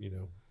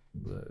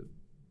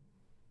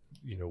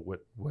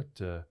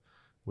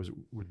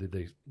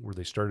were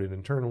they started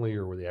internally,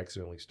 or were they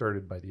accidentally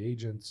started by the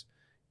agents?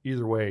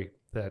 Either way,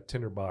 that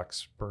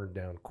tinderbox burned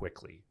down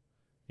quickly,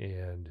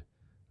 and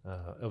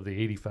of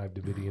the 85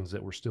 Davidians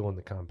that were still in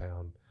the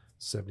compound,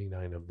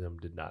 79 of them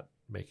did not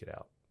make it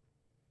out.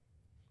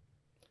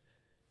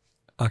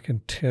 I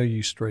can tell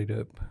you straight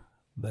up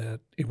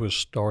that it was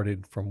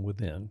started from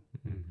within.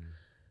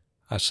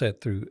 I sat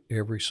through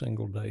every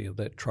single day of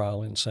that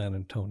trial in San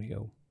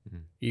Antonio.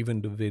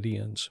 Even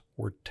Davidians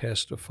were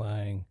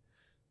testifying.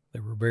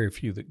 There were very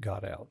few that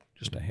got out,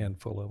 just a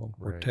handful of them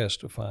were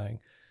testifying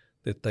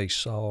that they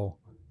saw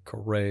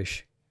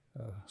Koresh,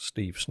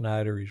 Steve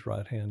Snyder, his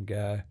right-hand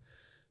guy,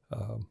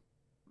 I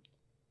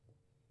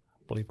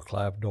believe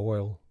Clive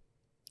Doyle.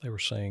 They were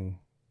saying,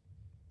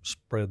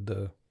 spread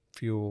the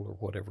fuel or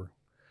whatever,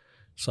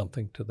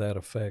 something to that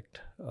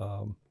effect.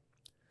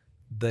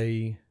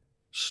 They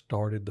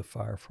started the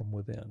fire from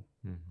within.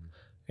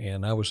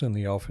 And I was in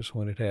the office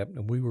when it happened,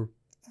 and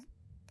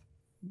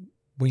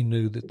we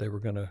knew that they were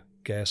going to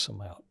gas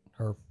them out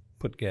or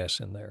put gas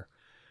in there.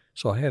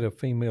 So I had a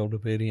female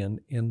Davidian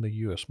in the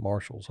U.S.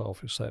 Marshal's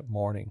office that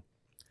morning,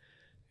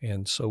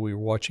 and so we were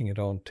watching it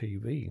on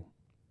TV.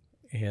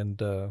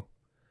 And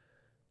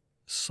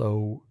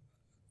so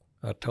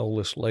I told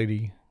this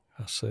lady,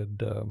 I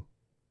said,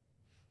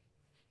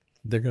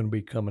 they're going to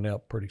be coming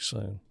out pretty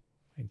soon.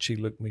 And she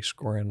looked me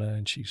square in the eye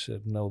and she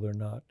said, no, they're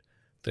not.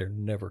 They're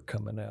never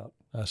coming out.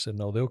 I said,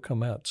 no, they'll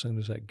come out as soon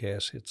as that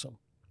gas hits them.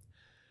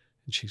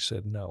 And she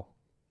said, no,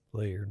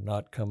 they are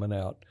not coming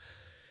out.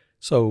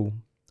 So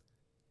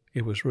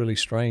it was really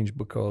strange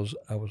because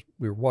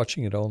we were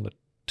watching it on the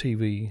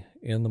TV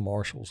in the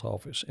marshal's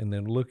office and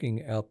then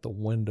looking out the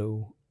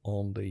window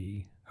on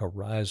the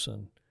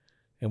horizon,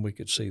 and we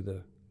could see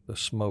the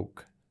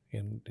smoke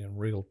in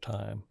real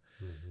time.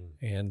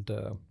 And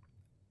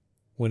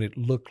when it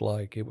looked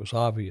like, it was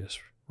obvious,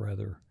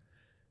 rather,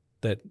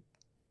 that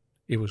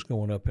it was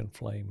going up in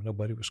flame.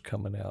 Nobody was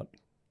coming out.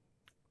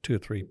 2 or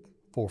 3,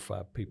 4 or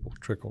 5 people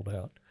trickled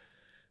out.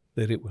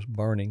 That it was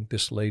burning.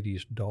 This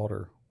lady's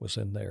daughter was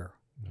in there.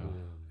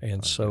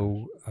 And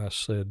so I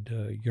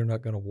said, you're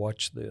not going to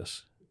watch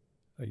this.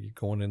 You're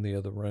going in the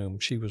other room.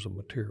 She was a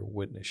material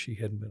witness. She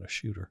hadn't been a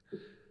shooter.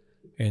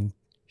 And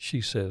she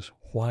says,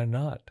 why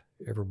not?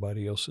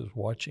 Everybody else is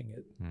watching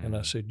it. And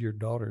I said, your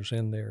daughter's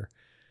in there,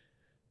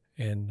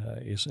 and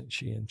isn't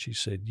she? And she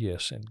said,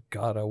 yes. And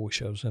God, I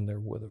wish I was in there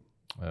with her.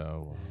 Oh,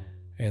 wow.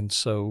 And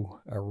so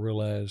I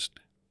realized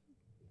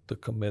the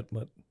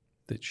commitment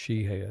that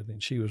she had.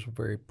 And she was a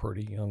very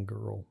pretty young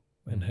girl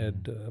and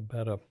had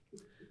about a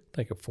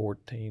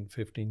 14,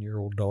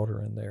 15-year-old daughter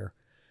in there.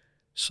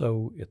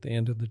 So at the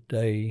end of the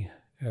day,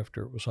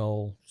 after it was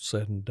all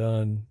said and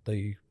done,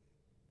 they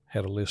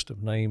had a list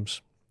of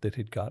names that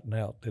had gotten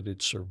out, that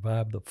had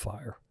survived the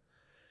fire.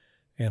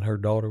 And her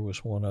daughter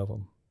was one of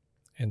them.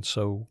 And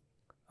so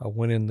I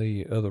went in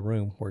the other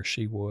room where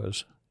she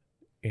was,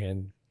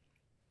 and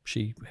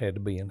she had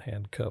to be in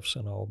handcuffs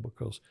and all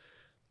because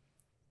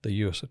the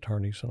U.S.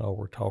 attorneys and all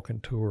were talking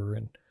to her.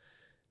 And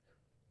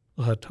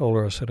I told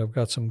her, I said, I've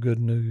got some good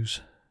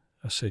news.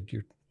 I said,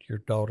 your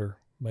daughter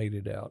made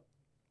it out.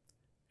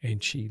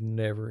 And she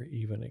never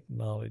even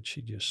acknowledged.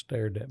 She just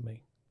stared at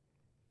me.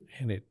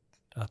 And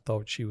I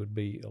thought she would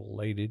be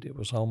elated. It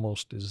was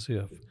almost as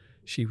if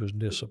she was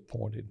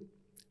disappointed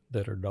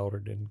that her daughter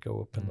didn't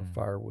go up in the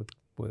fire with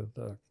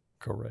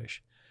Koresh.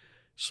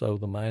 So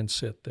the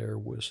mindset there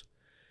was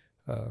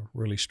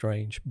really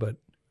strange. But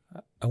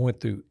I went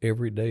through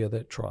every day of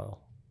that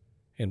trial,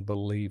 and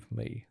believe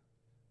me,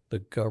 the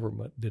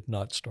government did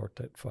not start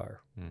that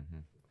fire.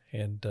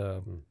 And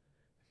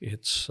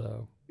it's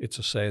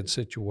a sad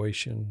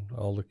situation.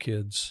 All the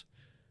kids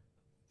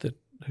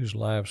whose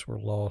lives were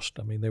lost,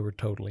 I mean, they were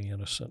totally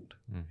innocent,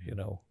 you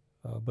know.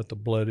 But the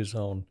blood is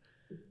on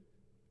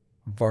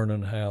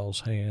Vernon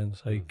Howell's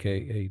hands,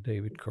 a.k.a.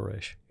 David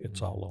Koresh.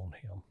 It's all on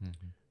him.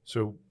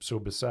 So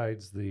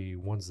besides the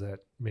ones that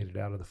made it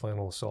out of the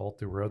final assault,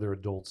 there were other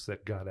adults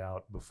that got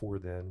out before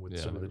then with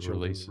some of the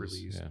children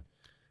released. Yeah.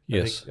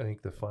 Yes. I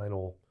think the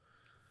final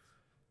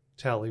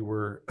tally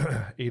were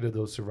 8 of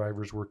those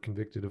survivors were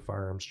convicted of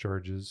firearms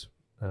charges.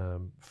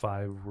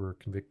 5 were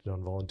convicted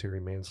on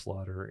voluntary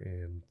manslaughter,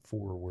 and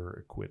 4 were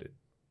acquitted.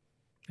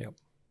 Yep.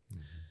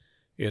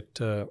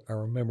 I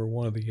remember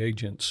one of the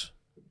agents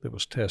that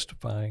was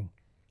testifying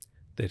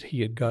that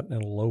he had gotten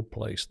in a low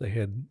place. They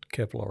had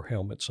Kevlar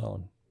helmets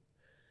on,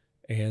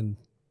 and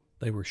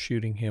they were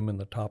shooting him in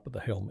the top of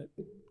the helmet.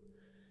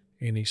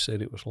 And he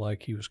said it was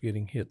like he was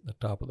getting hit in the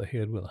top of the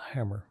head with a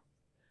hammer.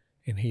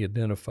 And he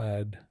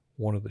identified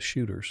one of the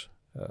shooters.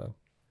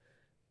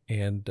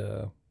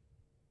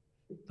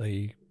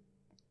 They,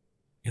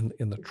 in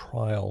the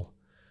trial,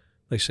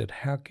 they said,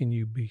 "How can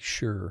you be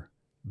sure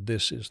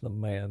this is the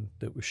man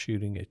that was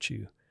shooting at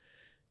you?"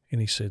 And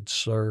he said,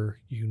 "Sir,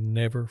 you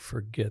never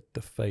forget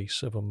the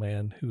face of a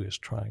man who is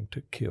trying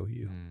to kill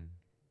you."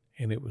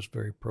 And it was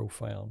very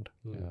profound.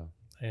 Yeah.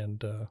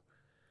 And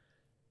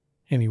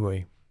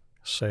anyway,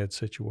 sad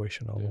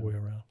situation all the way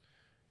around.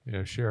 You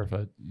know, Sheriff,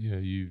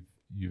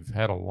 you've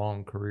had a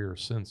long career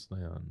since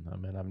then. I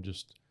mean, I'm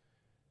just,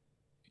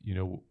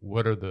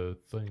 what are the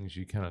things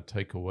you kind of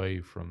take away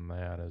from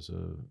that as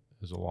a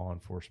law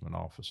enforcement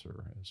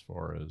officer? As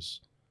far as,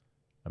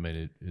 I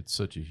mean, it's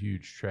such a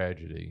huge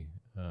tragedy,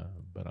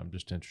 but I'm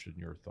just interested in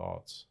your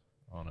thoughts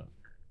on it.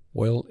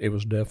 Well, it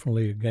was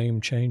definitely a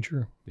game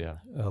changer. Yeah.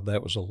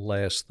 That was the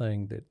last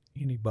thing that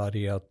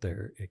anybody out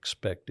there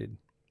expected,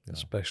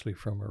 especially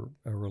from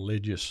a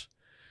religious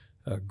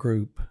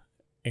group.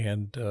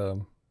 And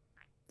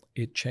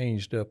it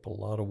changed up a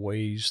lot of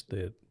ways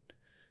that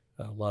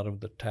a lot of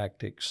the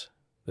tactics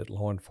that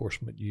law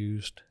enforcement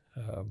used,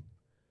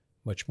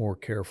 much more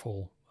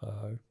careful,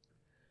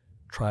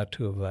 try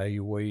to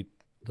evaluate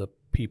the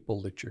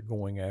people that you're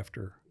going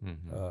after,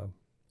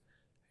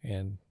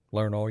 and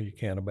learn all you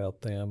can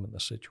about them and the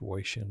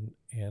situation.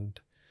 And,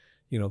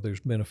 there's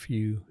been a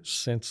few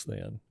since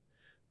then,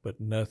 but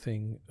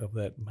nothing of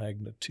that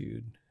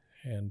magnitude.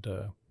 And,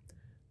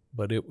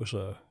 but it was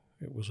a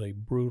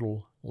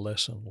brutal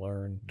lesson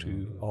learned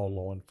to all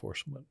law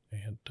enforcement.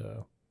 And,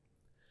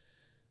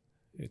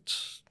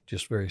 it's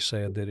just very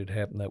sad that it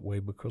happened that way,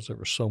 because there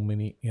were so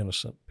many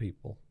innocent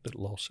people that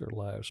lost their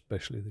lives,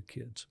 especially the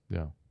kids.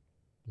 Yeah.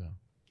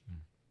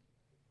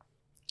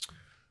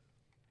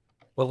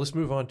 Well, let's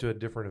move on to a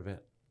different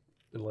event,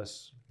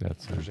 unless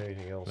there's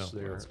anything else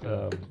there.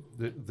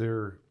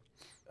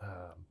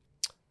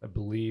 I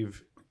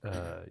believe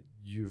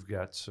you've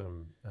got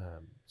some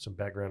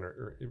background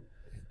or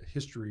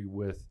history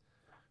with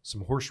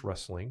some horse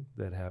rustling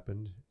that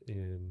happened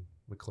in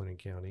McLennan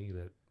County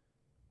that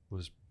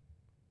was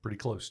pretty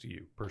close to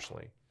you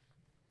personally.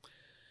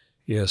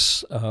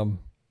 Yes,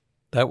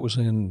 that was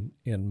in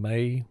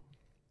May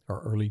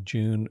or early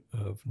June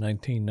of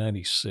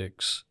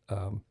 1996.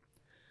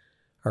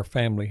 Our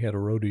family had a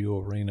rodeo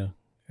arena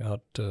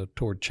out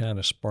toward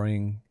China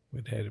Spring.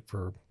 We'd had it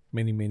for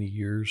many, many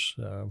years.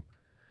 It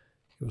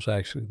was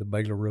actually the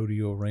Baylor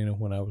Rodeo Arena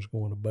when I was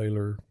going to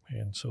Baylor,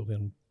 and so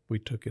then we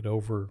took it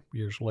over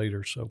years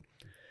later. So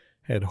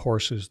had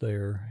horses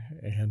there,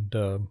 and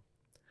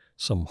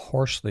some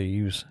horse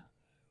thieves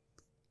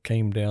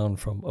came down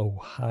from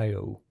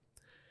Ohio,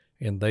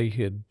 and they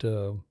had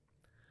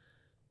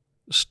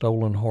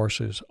stolen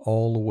horses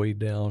all the way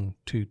down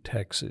to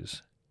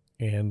Texas,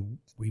 and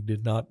we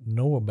did not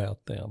know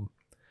about them.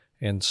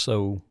 And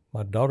so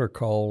my daughter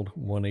called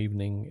one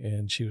evening,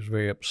 and she was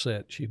very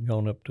upset. She'd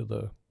gone up to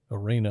the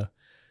arena.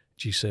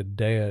 She said,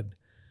 "Dad,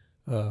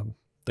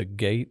 the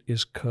gate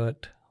is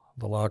cut,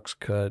 the lock's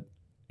cut,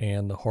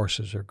 and the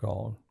horses are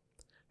gone."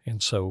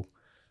 And so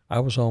I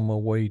was on my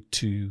way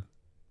to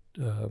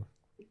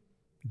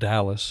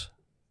Dallas,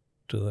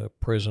 to the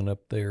prison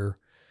up there,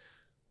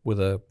 with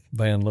a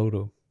van load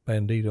of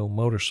Bandito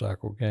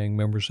motorcycle gang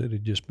members that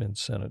had just been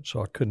sentenced.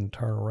 So I couldn't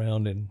turn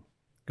around and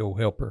go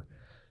help her.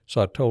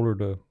 So I told her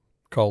to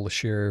call the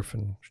sheriff,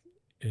 and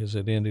as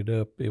it ended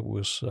up, it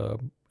was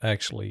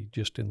actually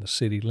just in the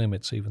city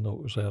limits, even though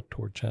it was out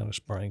toward China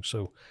Springs.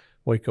 So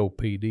Waco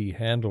PD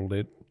handled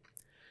it.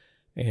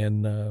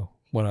 And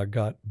when I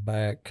got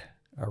back,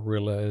 I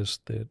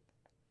realized that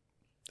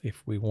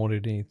if we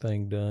wanted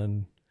anything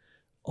done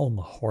on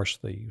the horse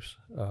thieves,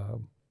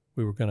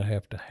 we were going to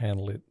have to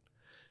handle it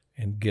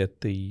and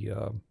get the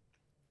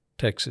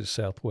Texas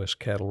Southwest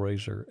Cattle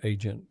Raiser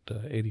agent,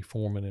 Eddie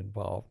Foreman,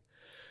 involved.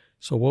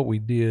 So what we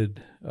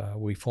did,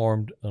 we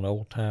formed an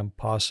old-time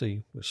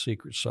posse with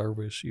Secret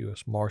Service,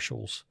 U.S.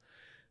 Marshals,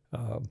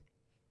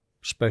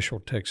 Special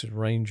Texas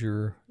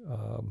Ranger,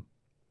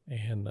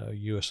 and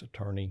U.S.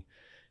 Attorney.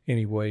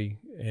 Anyway,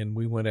 and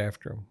we went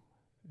after them.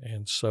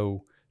 And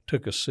so it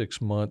took us 6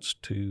 months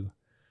to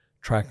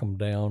track them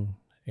down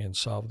and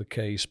solve the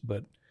case.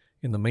 But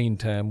in the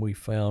meantime, we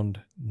found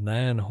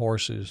 9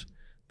 horses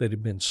that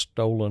had been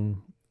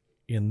stolen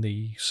in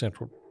the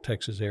Central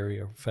Texas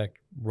area. In fact,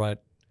 right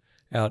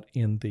out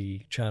in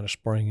the China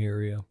Spring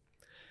area.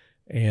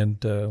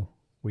 And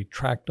we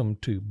tracked them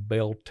to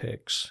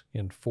Beltex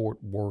in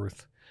Fort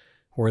Worth,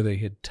 where they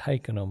had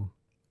taken them,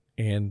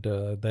 and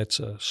that's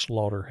a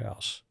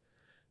slaughterhouse.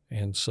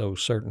 And so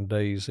certain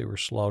days they were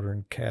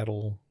slaughtering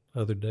cattle,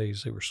 other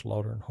days they were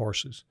slaughtering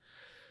horses.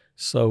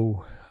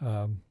 So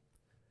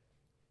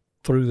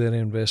through that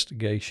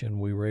investigation,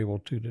 we were able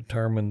to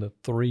determine the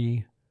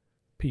 3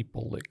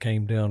 people that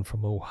came down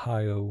from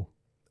Ohio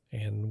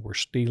and were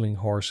stealing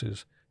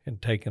horses and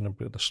taking them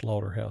to the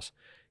slaughterhouse.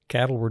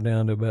 Cattle were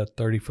down to about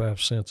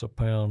 35 cents a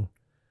pound.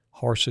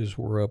 Horses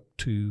were up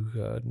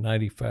to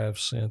 95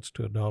 cents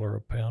to $1 a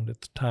pound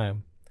at the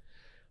time.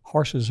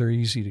 Horses are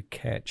easy to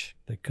catch.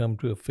 They come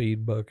to a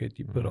feed bucket,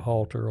 you put a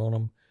halter on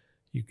them,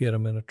 you get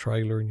them in a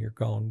trailer, and you're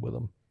gone with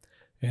them.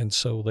 And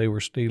so they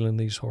were stealing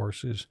these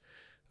horses.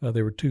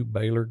 There were 2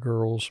 Baylor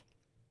girls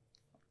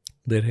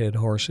that had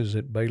horses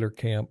at Baylor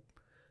camp.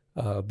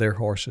 Their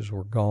horses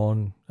were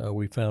gone.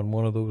 We found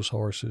one of those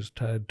horses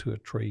tied to a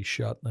tree,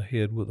 shot in the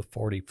head with a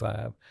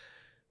 .45.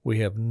 We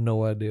have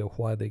no idea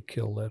why they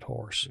killed that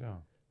horse. Yeah.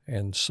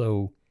 And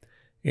so,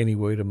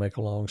 anyway, to make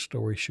a long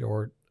story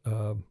short,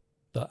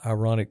 the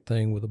ironic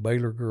thing with the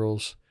Baylor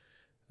girls,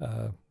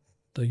 the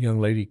young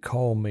lady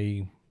called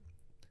me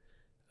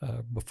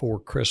before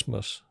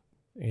Christmas,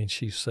 and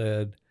she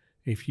said,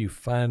 "If you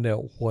find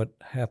out what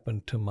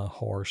happened to my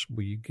horse,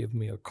 will you give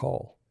me a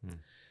call?"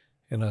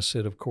 And I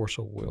said, "Of course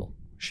I will."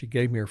 She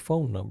gave me her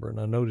phone number, and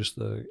I noticed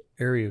the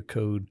area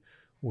code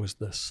was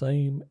the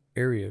same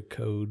area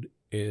code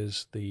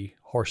as the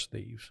horse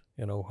thieves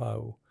in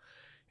Ohio.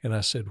 And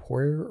I said,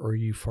 "Where are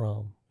you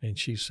from?" And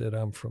she said,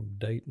 "I'm from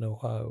Dayton,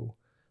 Ohio."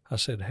 I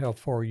said, "How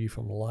far are you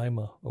from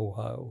Lima,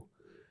 Ohio?"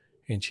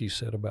 And she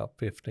said, "About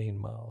 15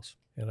 miles.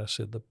 And I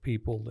said, "The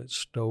people that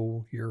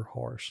stole your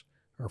horse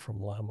are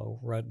from Lima,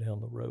 right down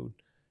the road."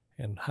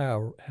 And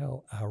how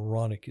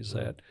ironic is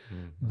that,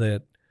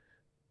 that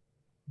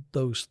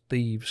those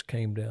thieves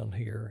came down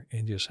here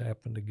and just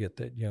happened to get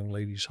that young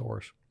lady's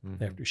horse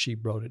after she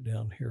brought it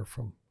down here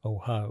from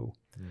Ohio.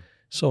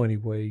 So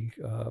anyway,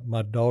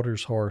 my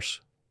daughter's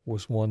horse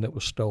was one that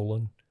was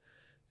stolen,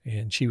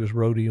 and she was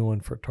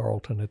rodeoing for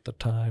Tarleton at the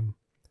time.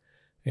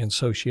 And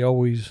so she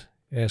always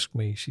asked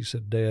me, she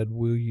said, "Dad,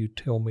 will you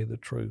tell me the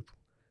truth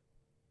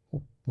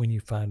when you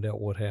find out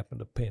what happened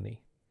to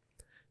Penny?"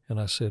 And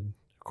I said,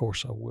 "Of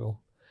course I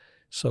will."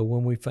 So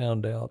when we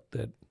found out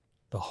that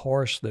the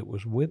horse that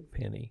was with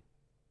Penny,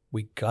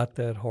 we got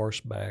that horse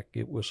back.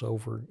 It was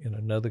over in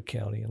another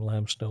county, in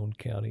Limestone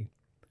County.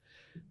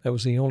 That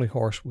was the only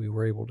horse we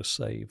were able to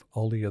save.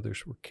 All the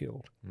others were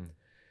killed.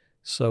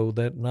 So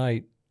that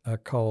night, I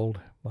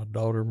called my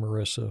daughter,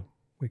 Marissa.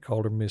 We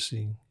called her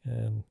Missy,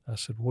 and I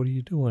said, "What are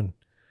you doing?"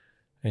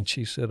 And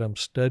she said, "I'm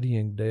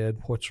studying,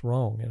 Dad. What's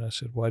wrong?" And I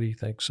said, "Why do you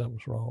think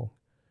something's wrong?"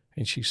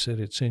 And she said,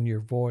 "It's in your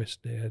voice,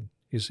 Dad.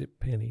 Is it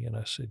Penny?" And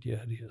I said,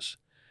 "Yeah, it is."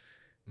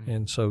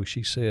 And so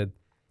she said,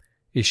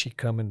 "Is she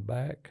coming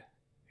back?"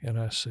 And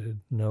I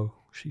said, "No,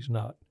 she's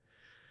not."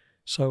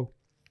 So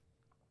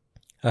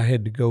I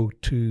had to go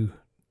to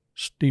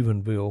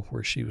Stephenville,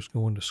 where she was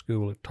going to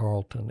school at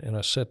Tarleton, and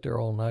I sat there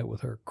all night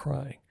with her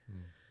crying.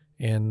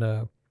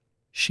 And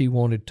she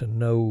wanted to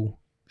know,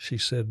 she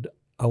said,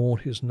 "I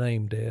want his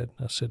name, Dad."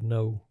 I said,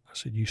 "No." I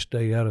said, "You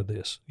stay out of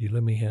this. You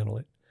let me handle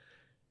it."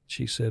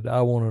 She said,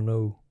 "I want to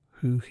know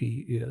who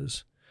he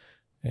is."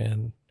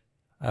 And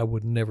I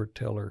would never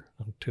tell her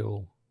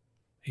until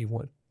he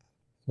went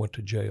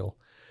to jail.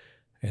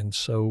 And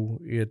so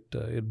it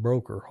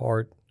broke her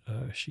heart.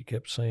 She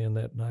kept saying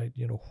that night,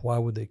 "Why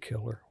would they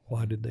kill her?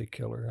 Why did they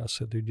kill her?" I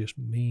said, "They're just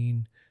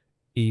mean,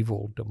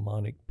 evil,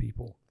 demonic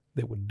people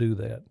that would do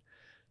that."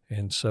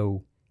 And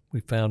so we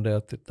found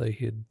out that they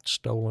had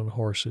stolen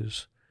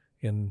horses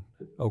in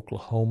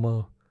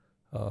Oklahoma,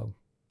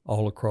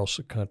 all across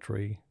the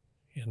country,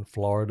 in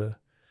Florida.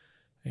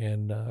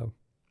 And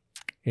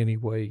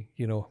anyway,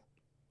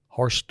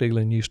 horse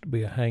stealing used to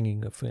be a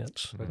hanging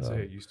offense. I'd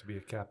say it used to be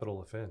a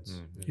capital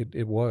offense.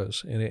 It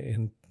was.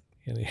 And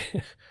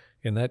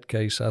in that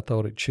case, I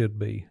thought it should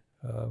be.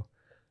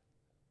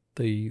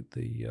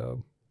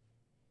 The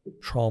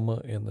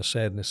trauma and the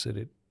sadness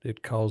that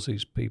it caused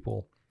these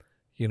people,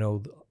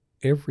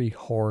 every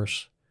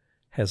horse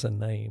has a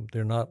name.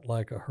 They're not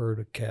like a herd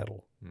of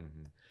cattle.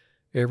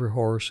 Every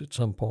horse at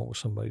some point was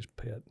somebody's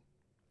pet.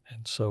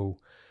 And so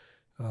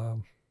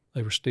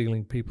they were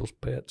stealing people's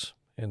pets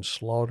and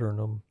slaughtering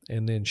them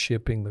and then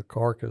shipping the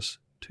carcass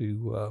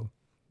to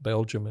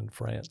Belgium and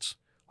France.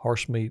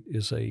 Horse meat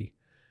is a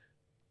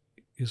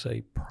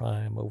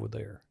prime over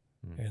there.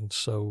 And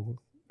so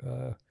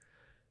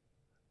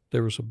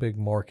there was a big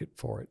market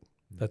for it.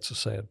 That's the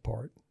sad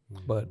part.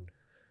 But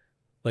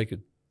they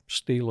could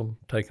steal them,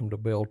 take them to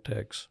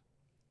Beltex,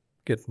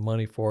 get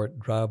money for it,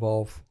 drive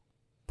off,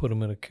 put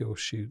them in a kill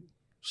chute.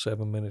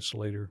 7 minutes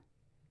later,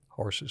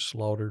 horse is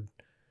slaughtered,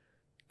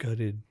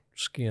 gutted,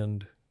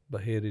 skinned,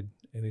 beheaded,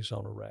 and he's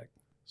on a rack.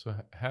 So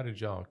how did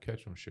y'all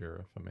catch them,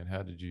 Sheriff? I mean,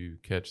 how did you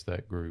catch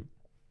that group?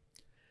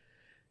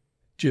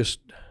 Just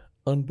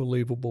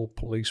unbelievable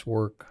police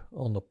work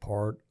on the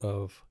part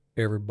of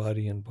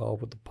everybody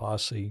involved with the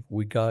posse.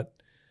 We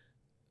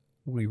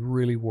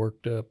really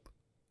worked up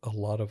a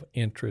lot of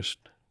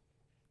interest,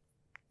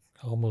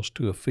 almost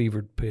to a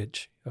fevered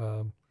pitch,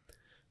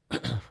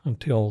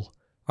 until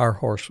our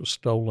horse was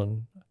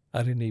stolen.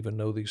 I didn't even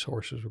know these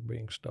horses were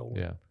being stolen.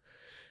 Yeah.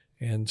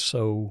 And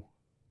so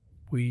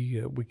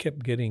we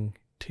kept getting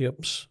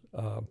tips.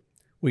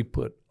 We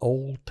put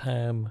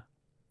old-time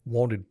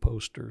wanted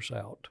posters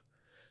out,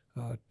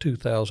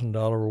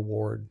 $2,000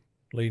 reward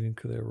leading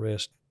to the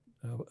arrest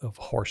of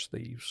horse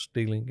thieves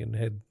stealing, and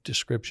had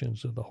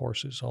descriptions of the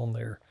horses on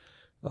there.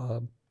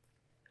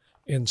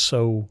 And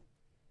so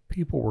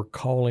people were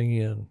calling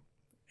in,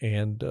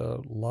 and a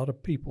lot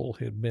of people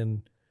had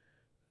been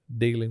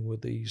dealing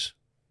with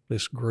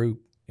this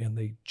group, and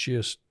they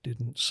just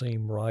didn't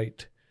seem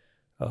right.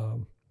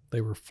 They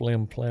were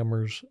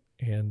flim-flammers,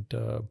 and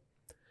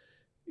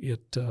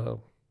it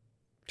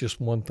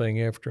just one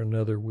thing after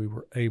another, we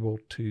were able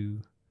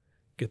to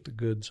get the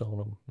goods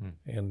on them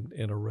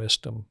and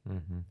arrest them.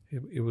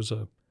 It was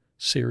a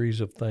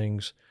series of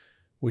things.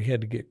 We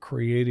had to get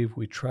creative.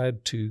 We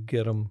tried to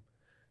get them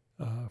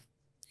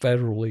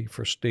federally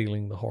for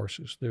stealing the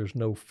horses. There's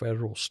no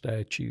federal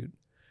statute.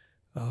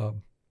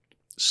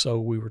 So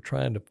we were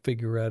trying to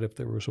figure out if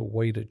there was a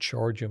way to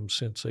charge them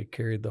since they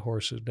carried the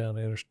horses down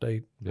the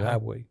interstate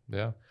highway.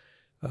 Yeah.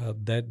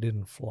 That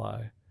didn't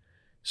fly.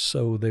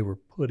 So they were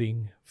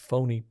putting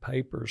phony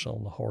papers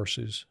on the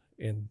horses,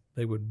 and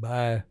they would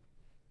buy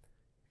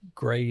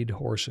grade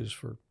horses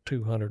for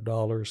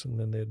 $200, and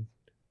then they'd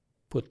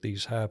put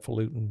these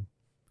highfalutin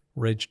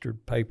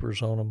registered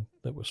papers on them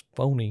that was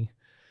phony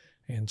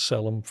and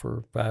sell them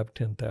for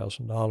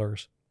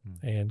 $5,000-$10,000.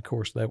 And of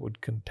course that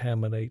would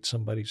contaminate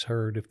somebody's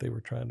herd if they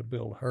were trying to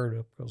build a herd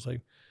up, because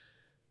they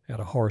had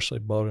a horse they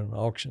bought in an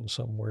auction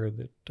somewhere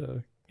that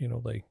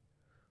they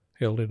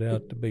held it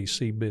out to be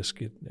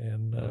Seabiscuit,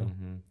 and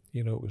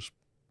it was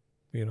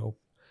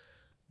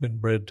been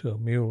bred to a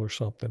mule or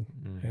something.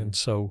 And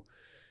so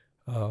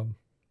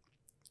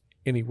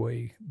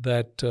anyway,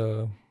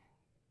 that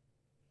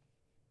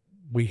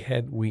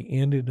we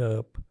ended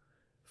up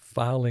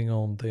filing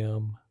on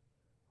them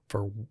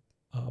for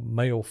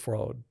mail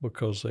fraud,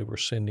 because they were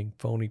sending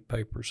phony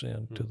papers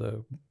in to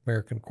the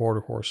American Quarter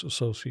Horse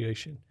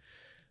Association.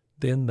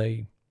 Then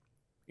they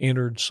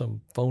entered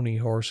some phony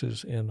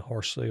horses in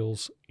horse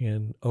sales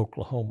in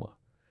Oklahoma.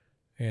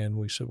 And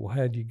we said, well,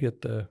 how'd you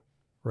get the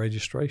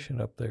registration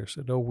up there?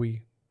 Said,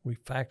 we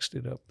faxed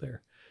it up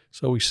there.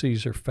 So we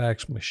seized their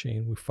fax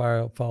machine. We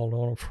filed on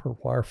them for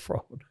wire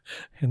fraud.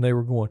 And they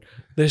were going,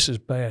 this is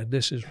bad.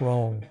 This is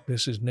wrong.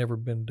 This has never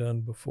been done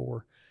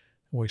before.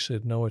 And we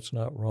said, no, it's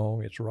not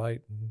wrong. It's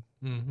right.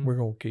 And we're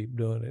going to keep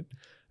doing it.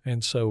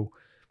 And so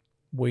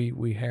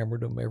we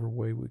hammered them every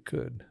way we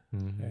could.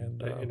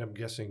 And I'm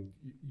guessing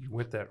you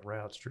went that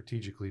route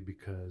strategically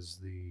because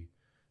the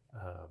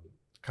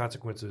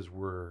consequences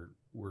were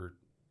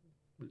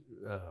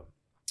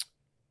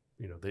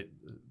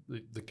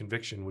the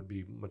conviction would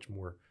be much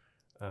more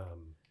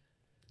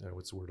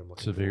what's the word I'm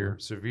looking for?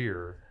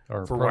 Severe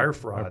or for wire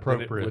fraud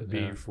than it would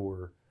be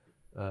for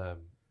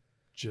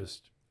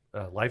just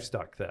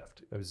livestock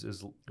theft.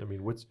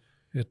 What's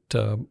it?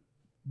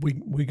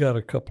 We got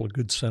a couple of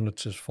good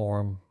sentences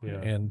for him,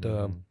 and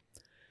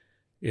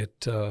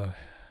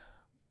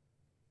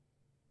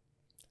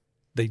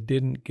they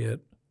didn't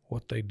get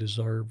what they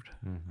deserved.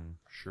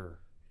 Sure.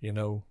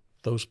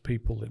 Those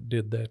people that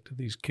did that to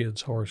these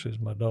kids' horses,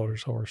 my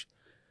daughter's horse,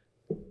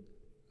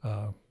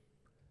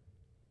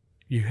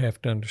 you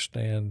have to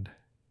understand,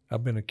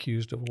 I've been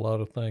accused of a lot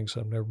of things.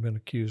 I've never been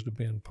accused of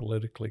being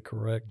politically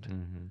correct.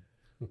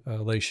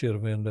 They should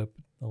have ended up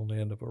on the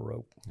end of a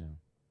rope.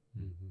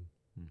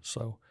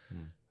 So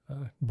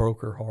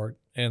broke her heart.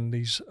 And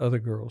these other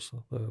girls,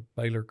 the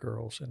Baylor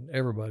girls, and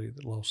everybody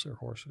that lost their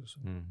horses,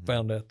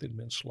 found out they'd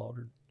been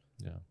slaughtered.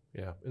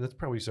 Yeah. And that's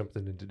probably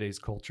something in today's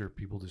culture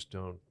people just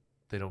don't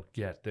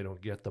get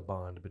the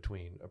bond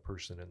between a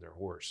person and their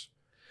horse.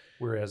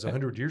 Whereas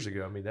 100 years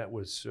ago, that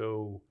was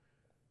so,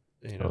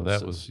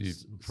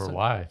 was for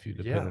life. You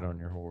depended on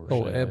your horse.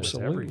 Oh,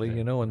 absolutely.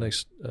 And they,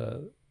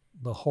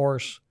 the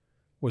horse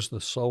was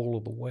the soul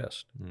of the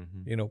West,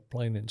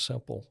 plain and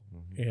simple.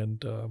 And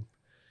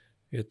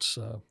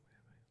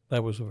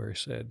that was a very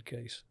sad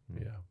case.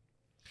 Yeah.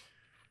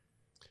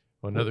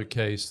 Well, another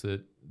case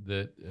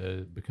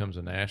that becomes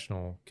a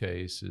national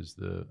case is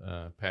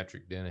the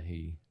Patrick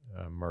Dennehy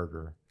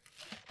murder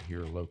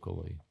here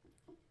locally.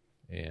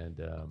 And,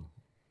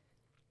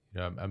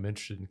 I'm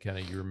interested in kind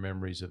of your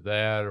memories of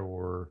that,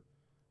 or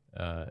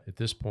at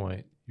this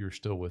point, you're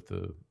still with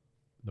the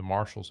the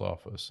marshal's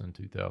office in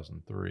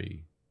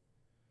 2003.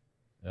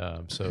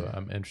 So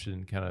I'm interested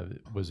in kind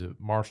of, was it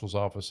marshal's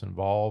office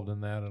involved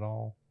in that at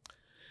all?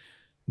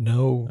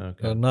 No,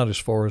 Okay. not as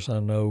far as I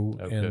know.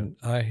 Okay. And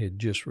I had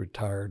just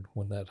retired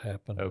when that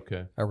happened.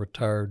 Okay. I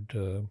retired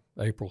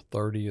April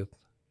 30th.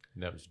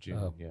 And that was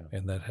June, yeah.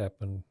 And that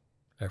happened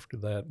after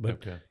that. But,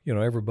 Okay.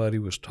 Everybody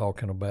was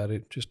talking about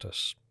it. Just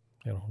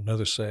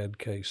another sad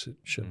case that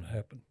shouldn't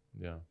happen.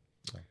 Yeah.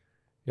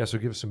 Yeah, so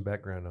give us some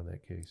background on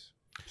that case,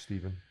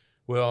 Stephen.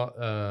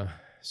 Well,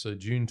 so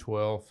June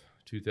 12th,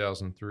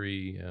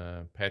 2003,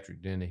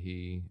 Patrick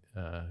Dennehy,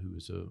 who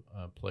was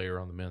a player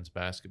on the men's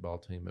basketball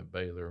team at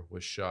Baylor,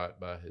 was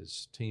shot by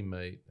his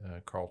teammate,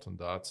 Carlton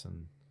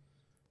Dotson.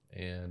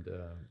 And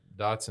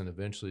Dotson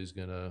eventually is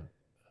going to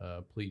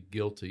plead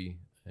guilty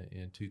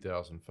in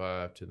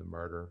 2005 to the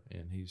murder,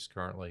 and he's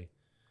currently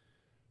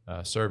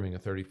serving a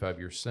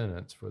 35-year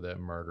sentence for that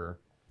murder.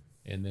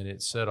 And then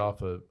it set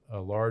off a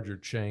larger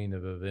chain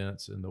of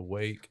events in the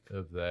wake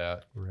of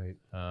that. Right.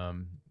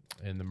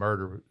 And the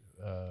murder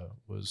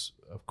was,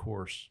 of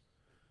course,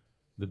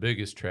 the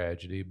biggest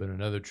tragedy. But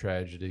another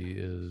tragedy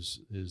is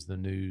the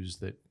news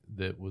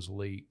that was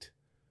leaked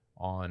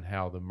on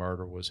how the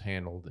murder was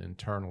handled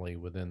internally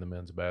within the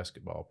men's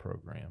basketball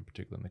program,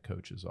 particularly in the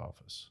coach's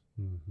office.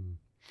 Mm-hmm.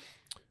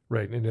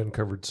 Right, and it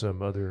uncovered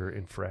some other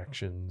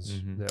infractions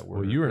that were.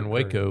 Well, you were in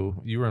occurring.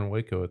 Waco. You were in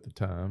Waco at the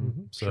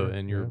time, Sure,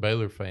 and you're yeah. a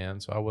Baylor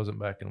fan. So I wasn't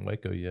back in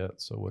Waco yet.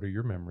 So what are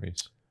your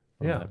memories?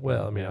 from Yeah, that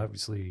well, I point? mean, Yeah.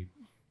 obviously,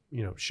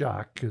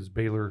 shock because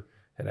Baylor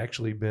had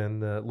actually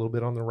been a little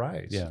bit on the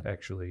rise, Yeah.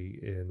 actually,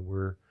 and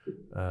we're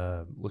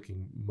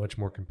looking much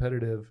more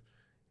competitive,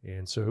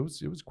 and so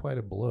it was quite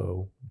a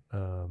blow.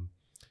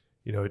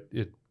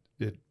 It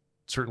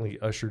certainly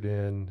ushered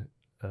in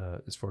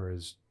as far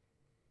as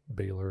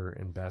Baylor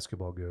and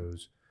basketball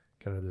goes,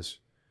 kind of this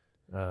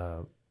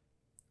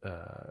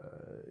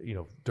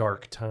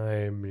dark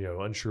time,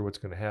 unsure what's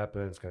going to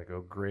happen. It's going to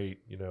go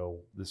great.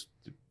 This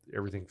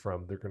everything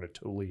from they're going to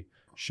totally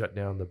shut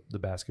down the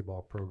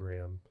basketball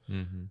program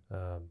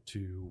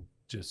to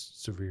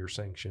just severe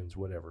sanctions,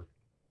 whatever.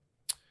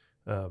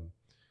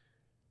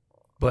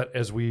 But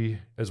as we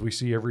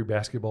see every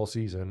basketball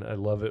season, I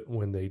love it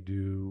when they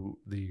do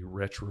the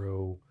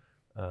retro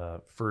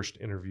first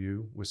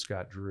interview with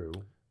Scott Drew.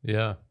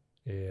 Yeah.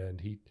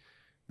 And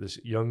this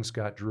young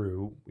Scott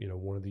Drew,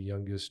 one of the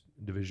youngest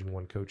Division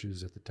I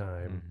coaches at the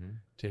time,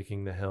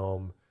 taking the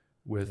helm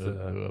with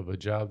of a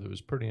job that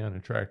was pretty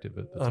unattractive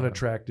at the time.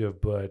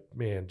 unattractive, but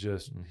man,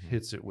 just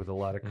hits it with a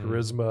lot of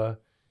charisma,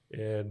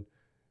 and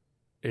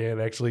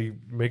actually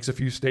makes a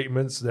few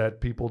statements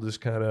that people just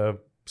kind of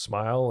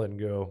smile and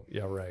go,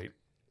 yeah, right.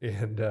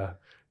 And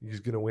he's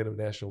going to win a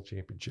national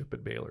championship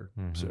at Baylor.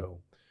 So,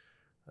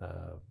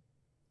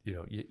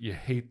 you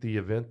hate the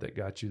event that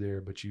got you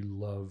there, but you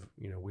love,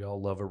 we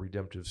all love a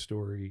redemptive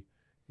story,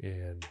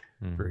 and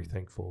very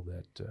thankful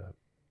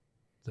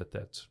that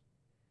that's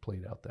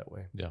played out that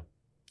way. Yeah.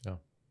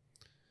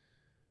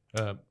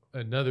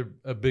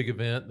 A big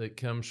event that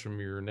comes from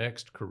your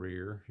next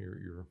career,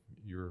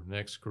 your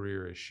next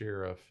career as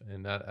sheriff,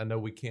 and I know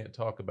we can't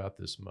talk about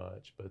this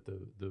much, but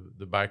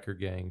the biker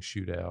gang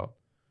shootout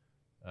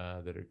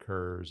that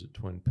occurs at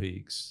Twin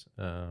Peaks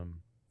out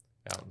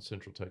in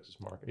Central Texas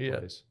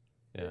Marketplace.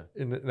 Yeah.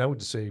 And I would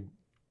just say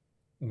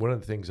one of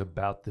the things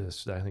about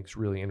this that I think is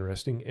really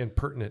interesting and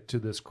pertinent to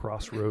this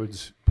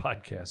Crossroads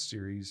podcast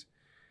series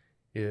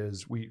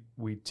is we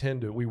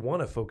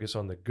want to focus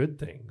on the good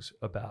things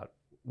about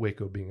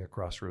Waco being a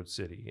crossroads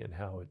city and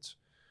how it's,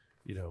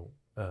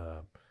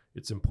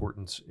 its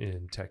importance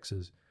in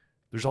Texas.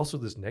 There's also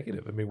this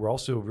negative. I mean, we're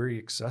also very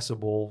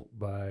accessible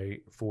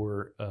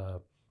for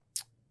the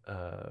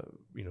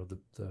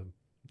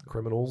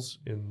criminals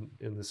in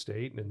the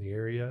state and in the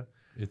area.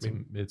 It's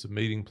a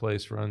meeting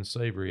place for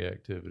unsavory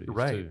activities,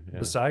 right? Too. Yeah.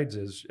 Besides,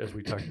 as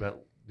we talked about,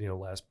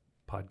 last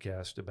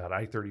podcast about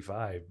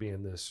I-35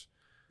 being this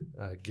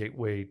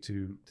gateway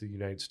to the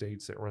United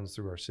States that runs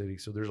through our city.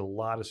 So there's a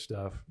lot of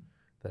stuff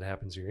that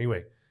happens here.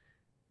 Anyway,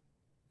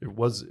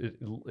 it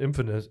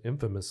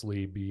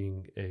infamously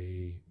being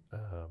a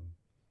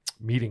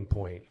meeting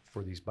point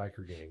for these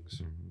biker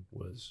gangs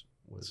was.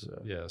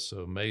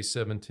 So May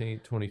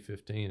 17th,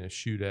 2015, a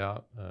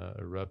shootout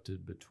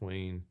erupted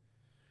between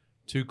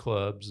two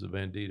clubs, the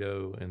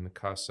Bandito and the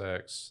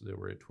Cossacks, that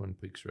were at Twin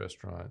Peaks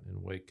Restaurant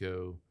in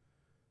Waco.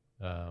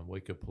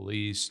 Waco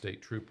police,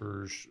 state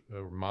troopers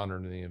were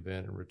monitoring the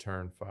event and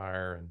returned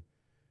fire, and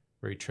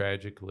very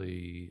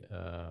tragically,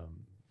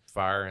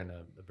 fire in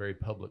a very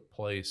public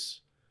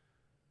place.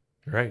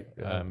 Right.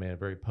 A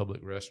very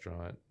public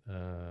restaurant.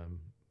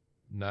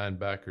 9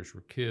 bikers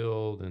were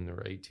killed, and there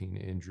were 18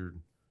 injured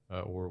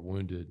or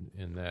wounded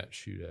in that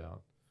shootout.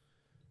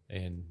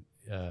 And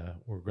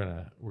we're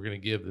gonna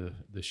give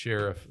the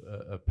sheriff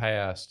a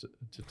pass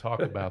to talk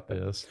about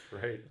this,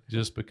 right?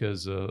 Just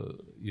because the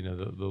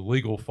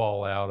legal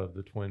fallout of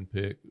the Twin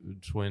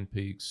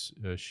Peaks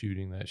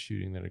shooting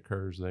that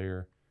occurs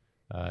there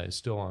is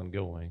still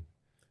ongoing.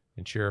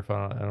 And Sheriff,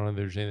 I don't know if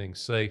there's anything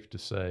safe to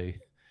say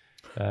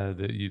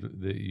that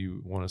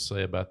you want to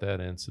say about that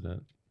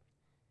incident.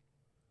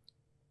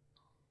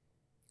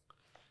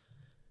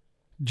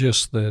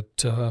 just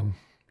that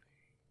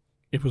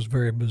it was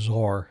very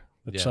bizarre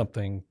that Yeah.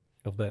 something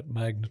of that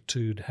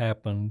magnitude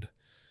happened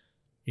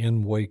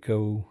in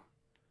Waco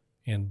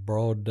in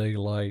broad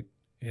daylight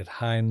at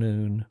high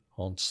noon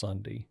on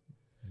Sunday.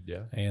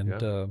 Yeah.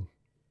 And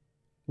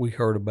we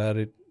heard about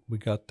it. We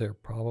got there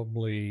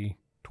probably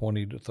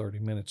 20 to 30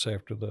 minutes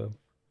after the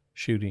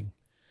shooting.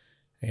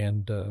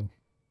 And,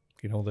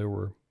 there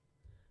were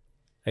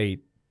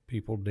 8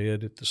 people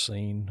dead at the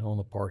scene on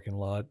the parking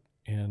lot,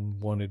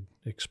 and one had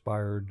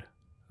expired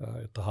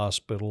at the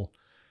hospital,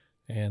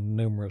 and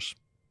numerous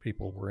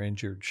people were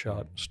injured,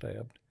 shot, and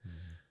stabbed. Mm-hmm.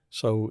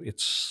 So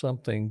it's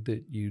something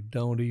that you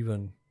don't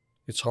even,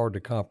 it's hard to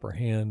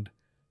comprehend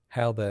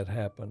how that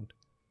happened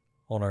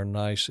on our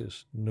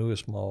nicest,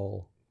 newest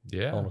mall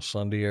Yeah. on a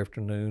Sunday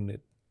afternoon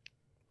at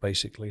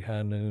basically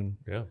high noon.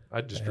 Yeah.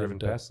 I'd just And, driven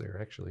past there,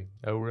 actually.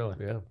 Oh, really?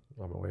 Yeah.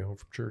 On my way home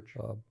from church.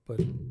 But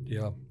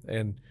yeah,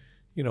 and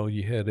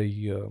you had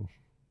a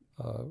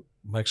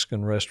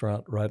Mexican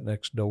restaurant right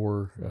next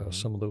door.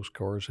 Some of those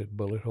cars had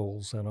bullet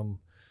holes in them.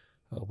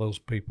 Those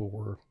people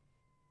were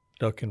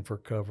ducking for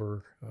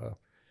cover.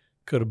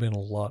 Could have been a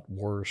lot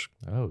worse.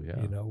 Oh,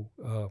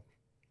 yeah.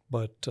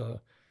 But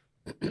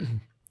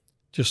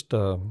just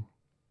a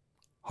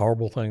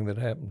horrible thing that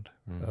happened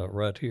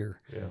right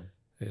here. Yeah.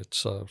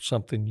 It's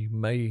something you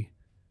may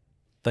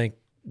think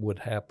would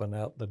happen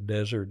out in the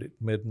desert at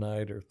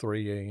midnight or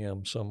 3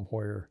 a.m.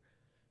 somewhere,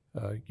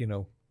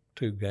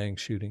 2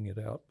 gangs shooting it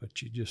out.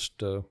 But you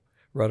just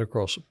right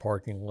across the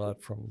parking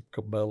lot from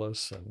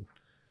Cabela's and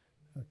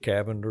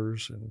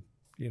Cavender's and,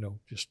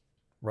 just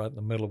right in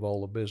the middle of all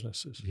the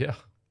businesses. Yeah.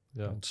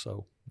 Yeah. And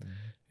so,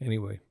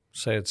 anyway,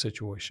 sad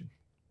situation.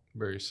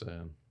 Very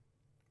sad.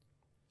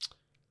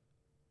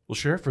 Well,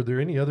 Sheriff, are there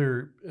any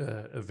other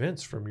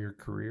events from your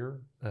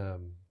career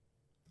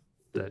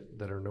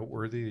that are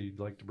noteworthy that you'd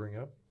like to bring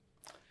up?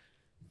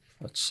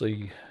 Let's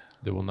see.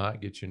 That will not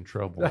get you in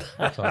trouble.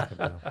 We'll talk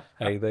about.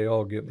 Hey, they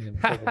all get me in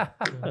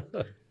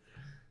trouble.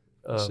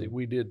 See,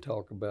 we did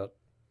talk about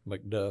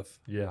McDuff.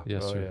 Yeah.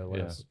 Yes, oh, sir. yeah.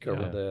 Yeah. Let's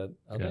Covered that.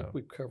 I Yeah. think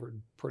we've covered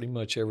pretty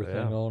much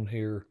everything Yeah. on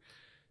here.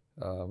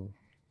 A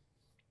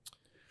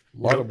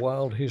lot of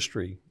wild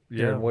history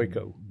here Yeah. in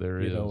Waco. There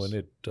and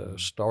it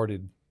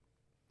started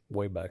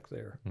way back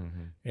there.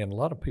 Mm-hmm. And a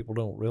lot of people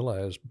don't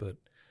realize, but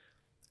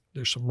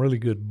there's some really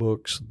good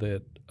books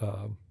that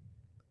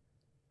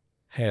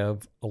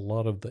have a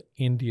lot of the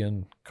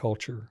Indian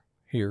culture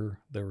here.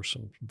 There were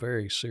some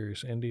very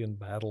serious Indian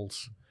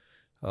battles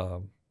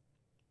around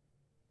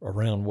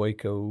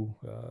Waco.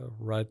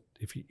 Right,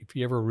 if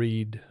you ever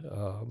read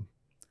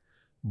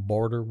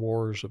Border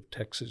Wars of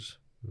Texas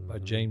by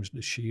James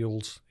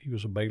DeShields, he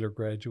was a Baylor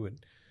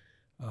graduate.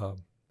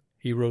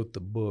 He wrote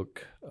the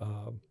book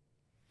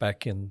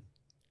back in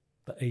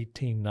the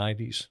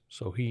 1890s.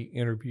 So he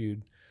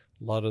interviewed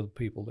a lot of the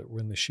people that were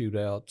in the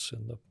shootouts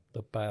and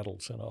the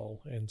battles and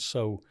all. And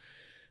so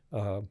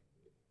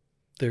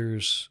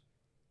there's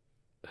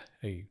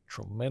a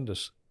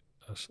tremendous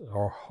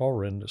or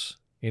horrendous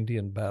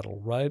Indian battle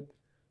right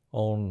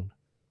on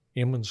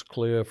Emmons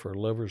Cliff or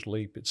Lover's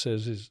Leap. It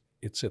says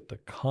it's at the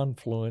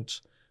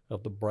confluence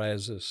of the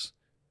Brazos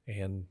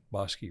and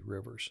Bosque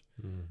rivers.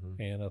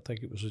 Mm-hmm. And I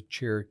think it was the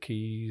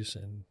Cherokees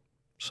and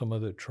some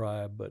other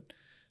tribe, but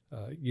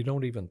you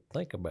don't even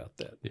think about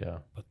that. Yeah.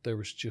 But there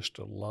was just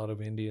a lot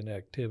of Indian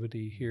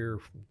activity here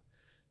from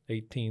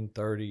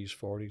 1830s,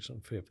 40s,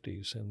 and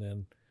 50s. And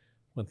then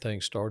when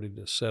things started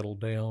to settle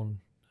down,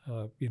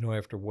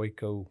 after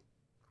Waco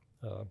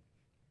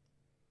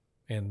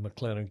and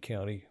McLennan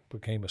County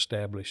became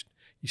established,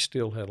 you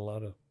still had a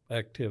lot of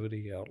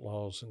activity,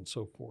 outlaws, and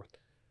so forth.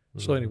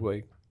 So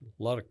anyway,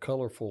 a lot of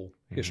colorful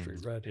history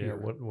right Yeah. here.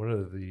 One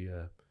of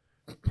the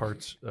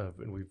parts of,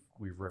 and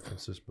we've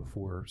referenced this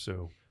before.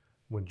 So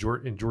when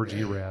George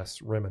Erath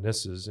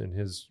reminisces in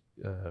his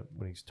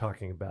when he's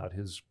talking about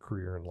his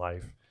career in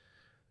life,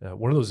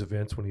 one of those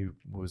events when he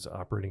was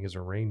operating as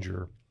a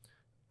ranger,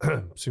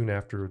 soon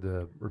after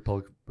the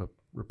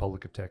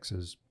Republic of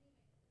Texas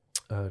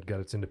got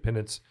its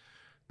independence,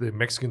 the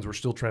Mexicans were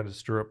still trying to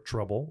stir up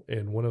trouble,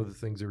 and one of the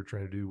things they were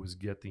trying to do was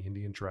get the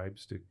Indian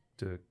tribes to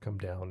come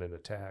down and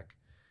attack,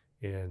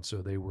 and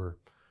so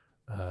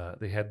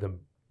they had them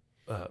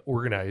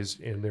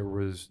organized, and they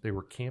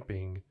were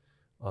camping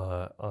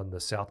on the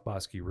South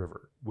Bosque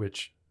River,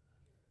 which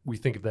we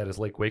think of that as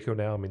Lake Waco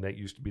now. I mean, that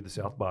used to be the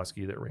South Bosque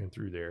that ran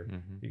through there.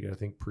 Mm-hmm. You got to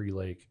think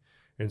pre-lake,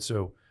 and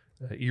so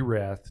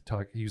Erath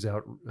he was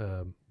out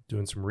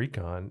doing some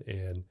recon,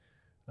 and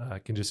I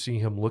can just see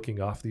him looking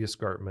off the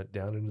escarpment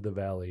down into the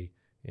valley,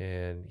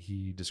 and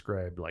he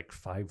described like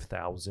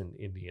 5,000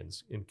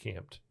 Indians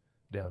encamped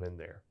down in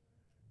there.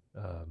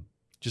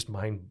 Just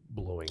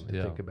mind-blowing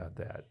to think about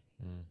that.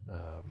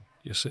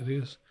 Yes, it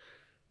is.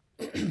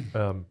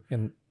 Um,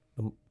 And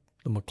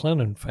the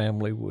McLennan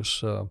family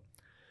was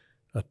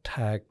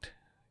attacked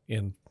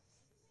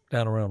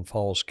down around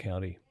Falls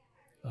County.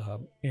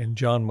 And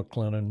John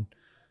McLennan,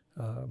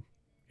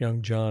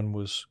 young John,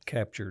 was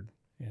captured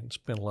and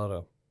spent a lot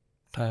of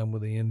time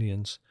with the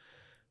Indians.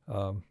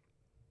 And,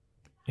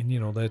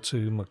 that's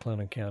who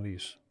McLennan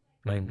County's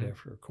named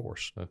after, of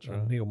course, That's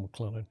right. Neil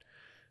McClellan.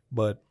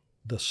 But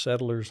the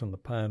settlers and the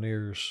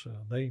pioneers,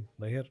 they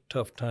had a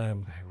tough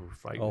time They were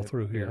fighting all it,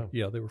 through here.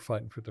 Yeah, they were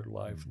fighting for their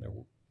life and their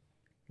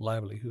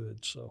livelihood.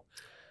 So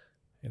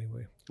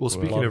anyway. Well, a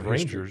speaking lot of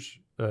history. Rangers,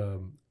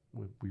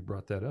 we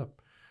brought that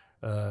up.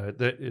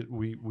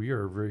 We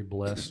are very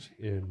blessed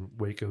in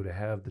Waco to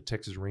have the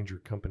Texas Ranger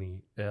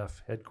Company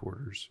F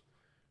headquarters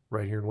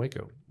right here in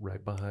Waco,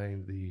 right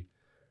behind the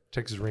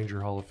Texas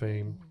Ranger Hall of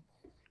Fame,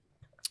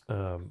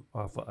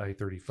 off of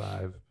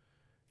I-35,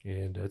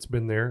 and it's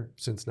been there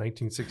since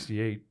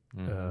 1968.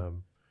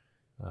 And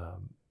I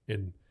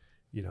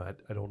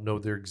don't know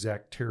their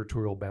exact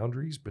territorial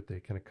boundaries, but they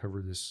kind of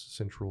cover this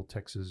central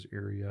Texas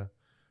area.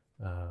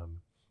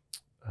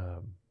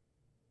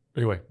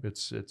 Anyway,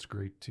 it's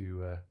great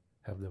to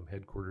have them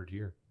headquartered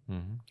here.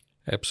 Mm-hmm.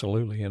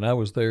 Absolutely. And I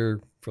was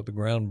there for the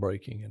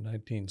groundbreaking in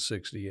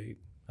 1968.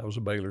 I was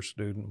a Baylor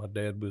student. My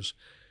dad was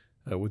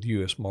with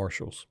U.S.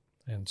 Marshals.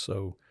 And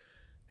so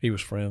he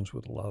was friends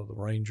with a lot of the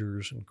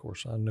Rangers. And, of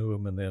course, I knew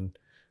him. And then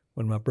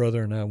when my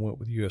brother and I went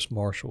with U.S.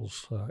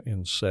 Marshals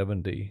in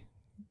 70,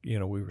 we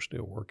were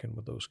still working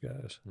with those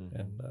guys. Mm-hmm.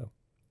 And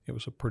it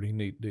was a pretty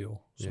neat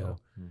deal. So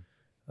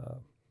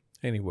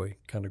anyway,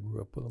 kind of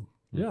grew up with them.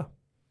 Yeah.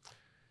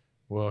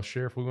 Well,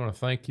 Sheriff, we want to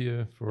thank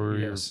you for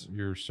Yes.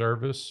 your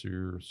service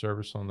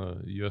on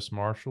the U.S.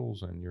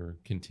 Marshals, and your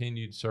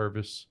continued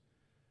service.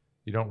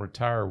 You don't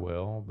retire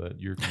well, but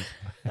you're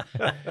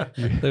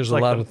There's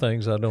like a lot the- of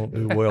things I don't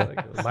do well.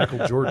 Like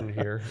Michael Jordan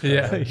here.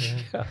 your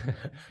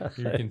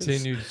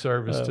continued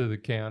service to the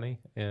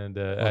county. And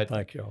Well,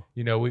 thank y'all.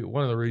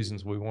 one of the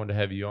reasons we wanted to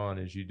have you on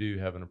is you do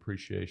have an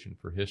appreciation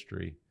for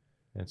history.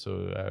 And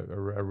so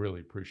I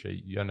really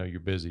appreciate you. I know you're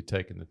busy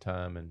taking the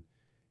time and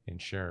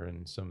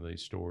sharing some of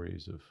these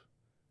stories of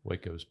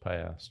Waco's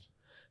past.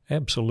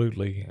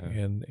 Absolutely. Yeah.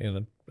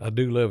 And I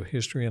do love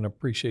history and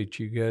appreciate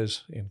you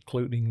guys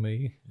including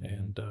me. Mm-hmm.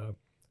 And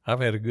I've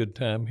had a good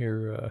time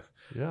here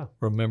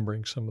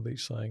remembering some of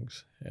these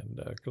things. And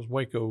because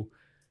Waco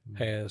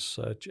has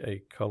such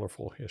a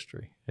colorful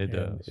history. It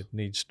and does. It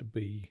needs to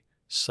be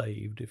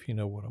saved, if you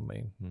know what I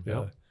mean.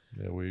 Mm-hmm.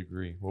 Yeah, we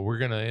agree. Well, we're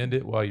going to end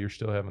it while you're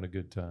still having a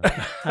good time.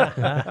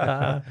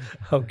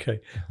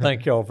 Okay.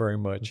 Thank y'all very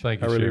much.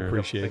 Thank you, I really Sheriff.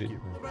 appreciate Thank it.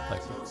 you.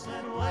 Thank you.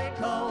 And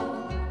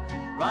Waco,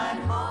 ride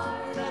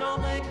hard and I'll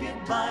make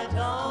it by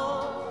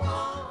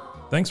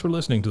dawn. Thanks for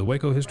listening to the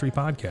Waco History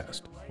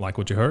Podcast. Like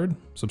what you heard?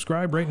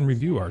 Subscribe, rate, and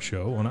review our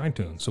show on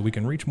iTunes so we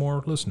can reach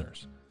more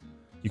listeners.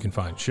 You can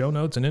find show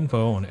notes and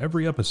info on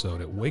every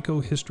episode at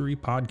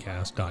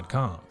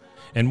wacohistorypodcast.com,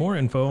 and more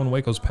info on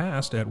Waco's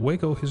past at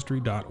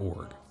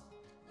wacohistory.org.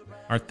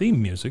 Our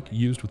theme music,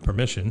 used with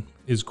permission,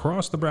 is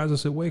Cross the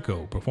Brazos at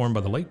Waco, performed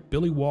by the late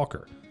Billy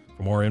Walker.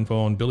 For more info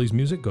on Billy's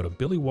music, go to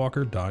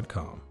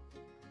billywalker.com.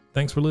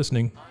 Thanks for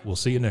listening. We'll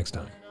see you next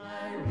time.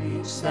 I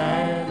reach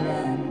San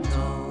Antonio.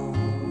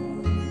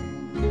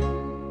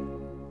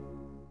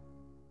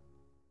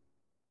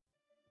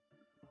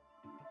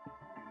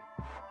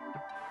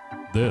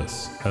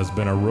 This has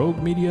been a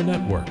Rogue Media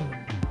Network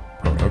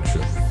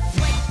production.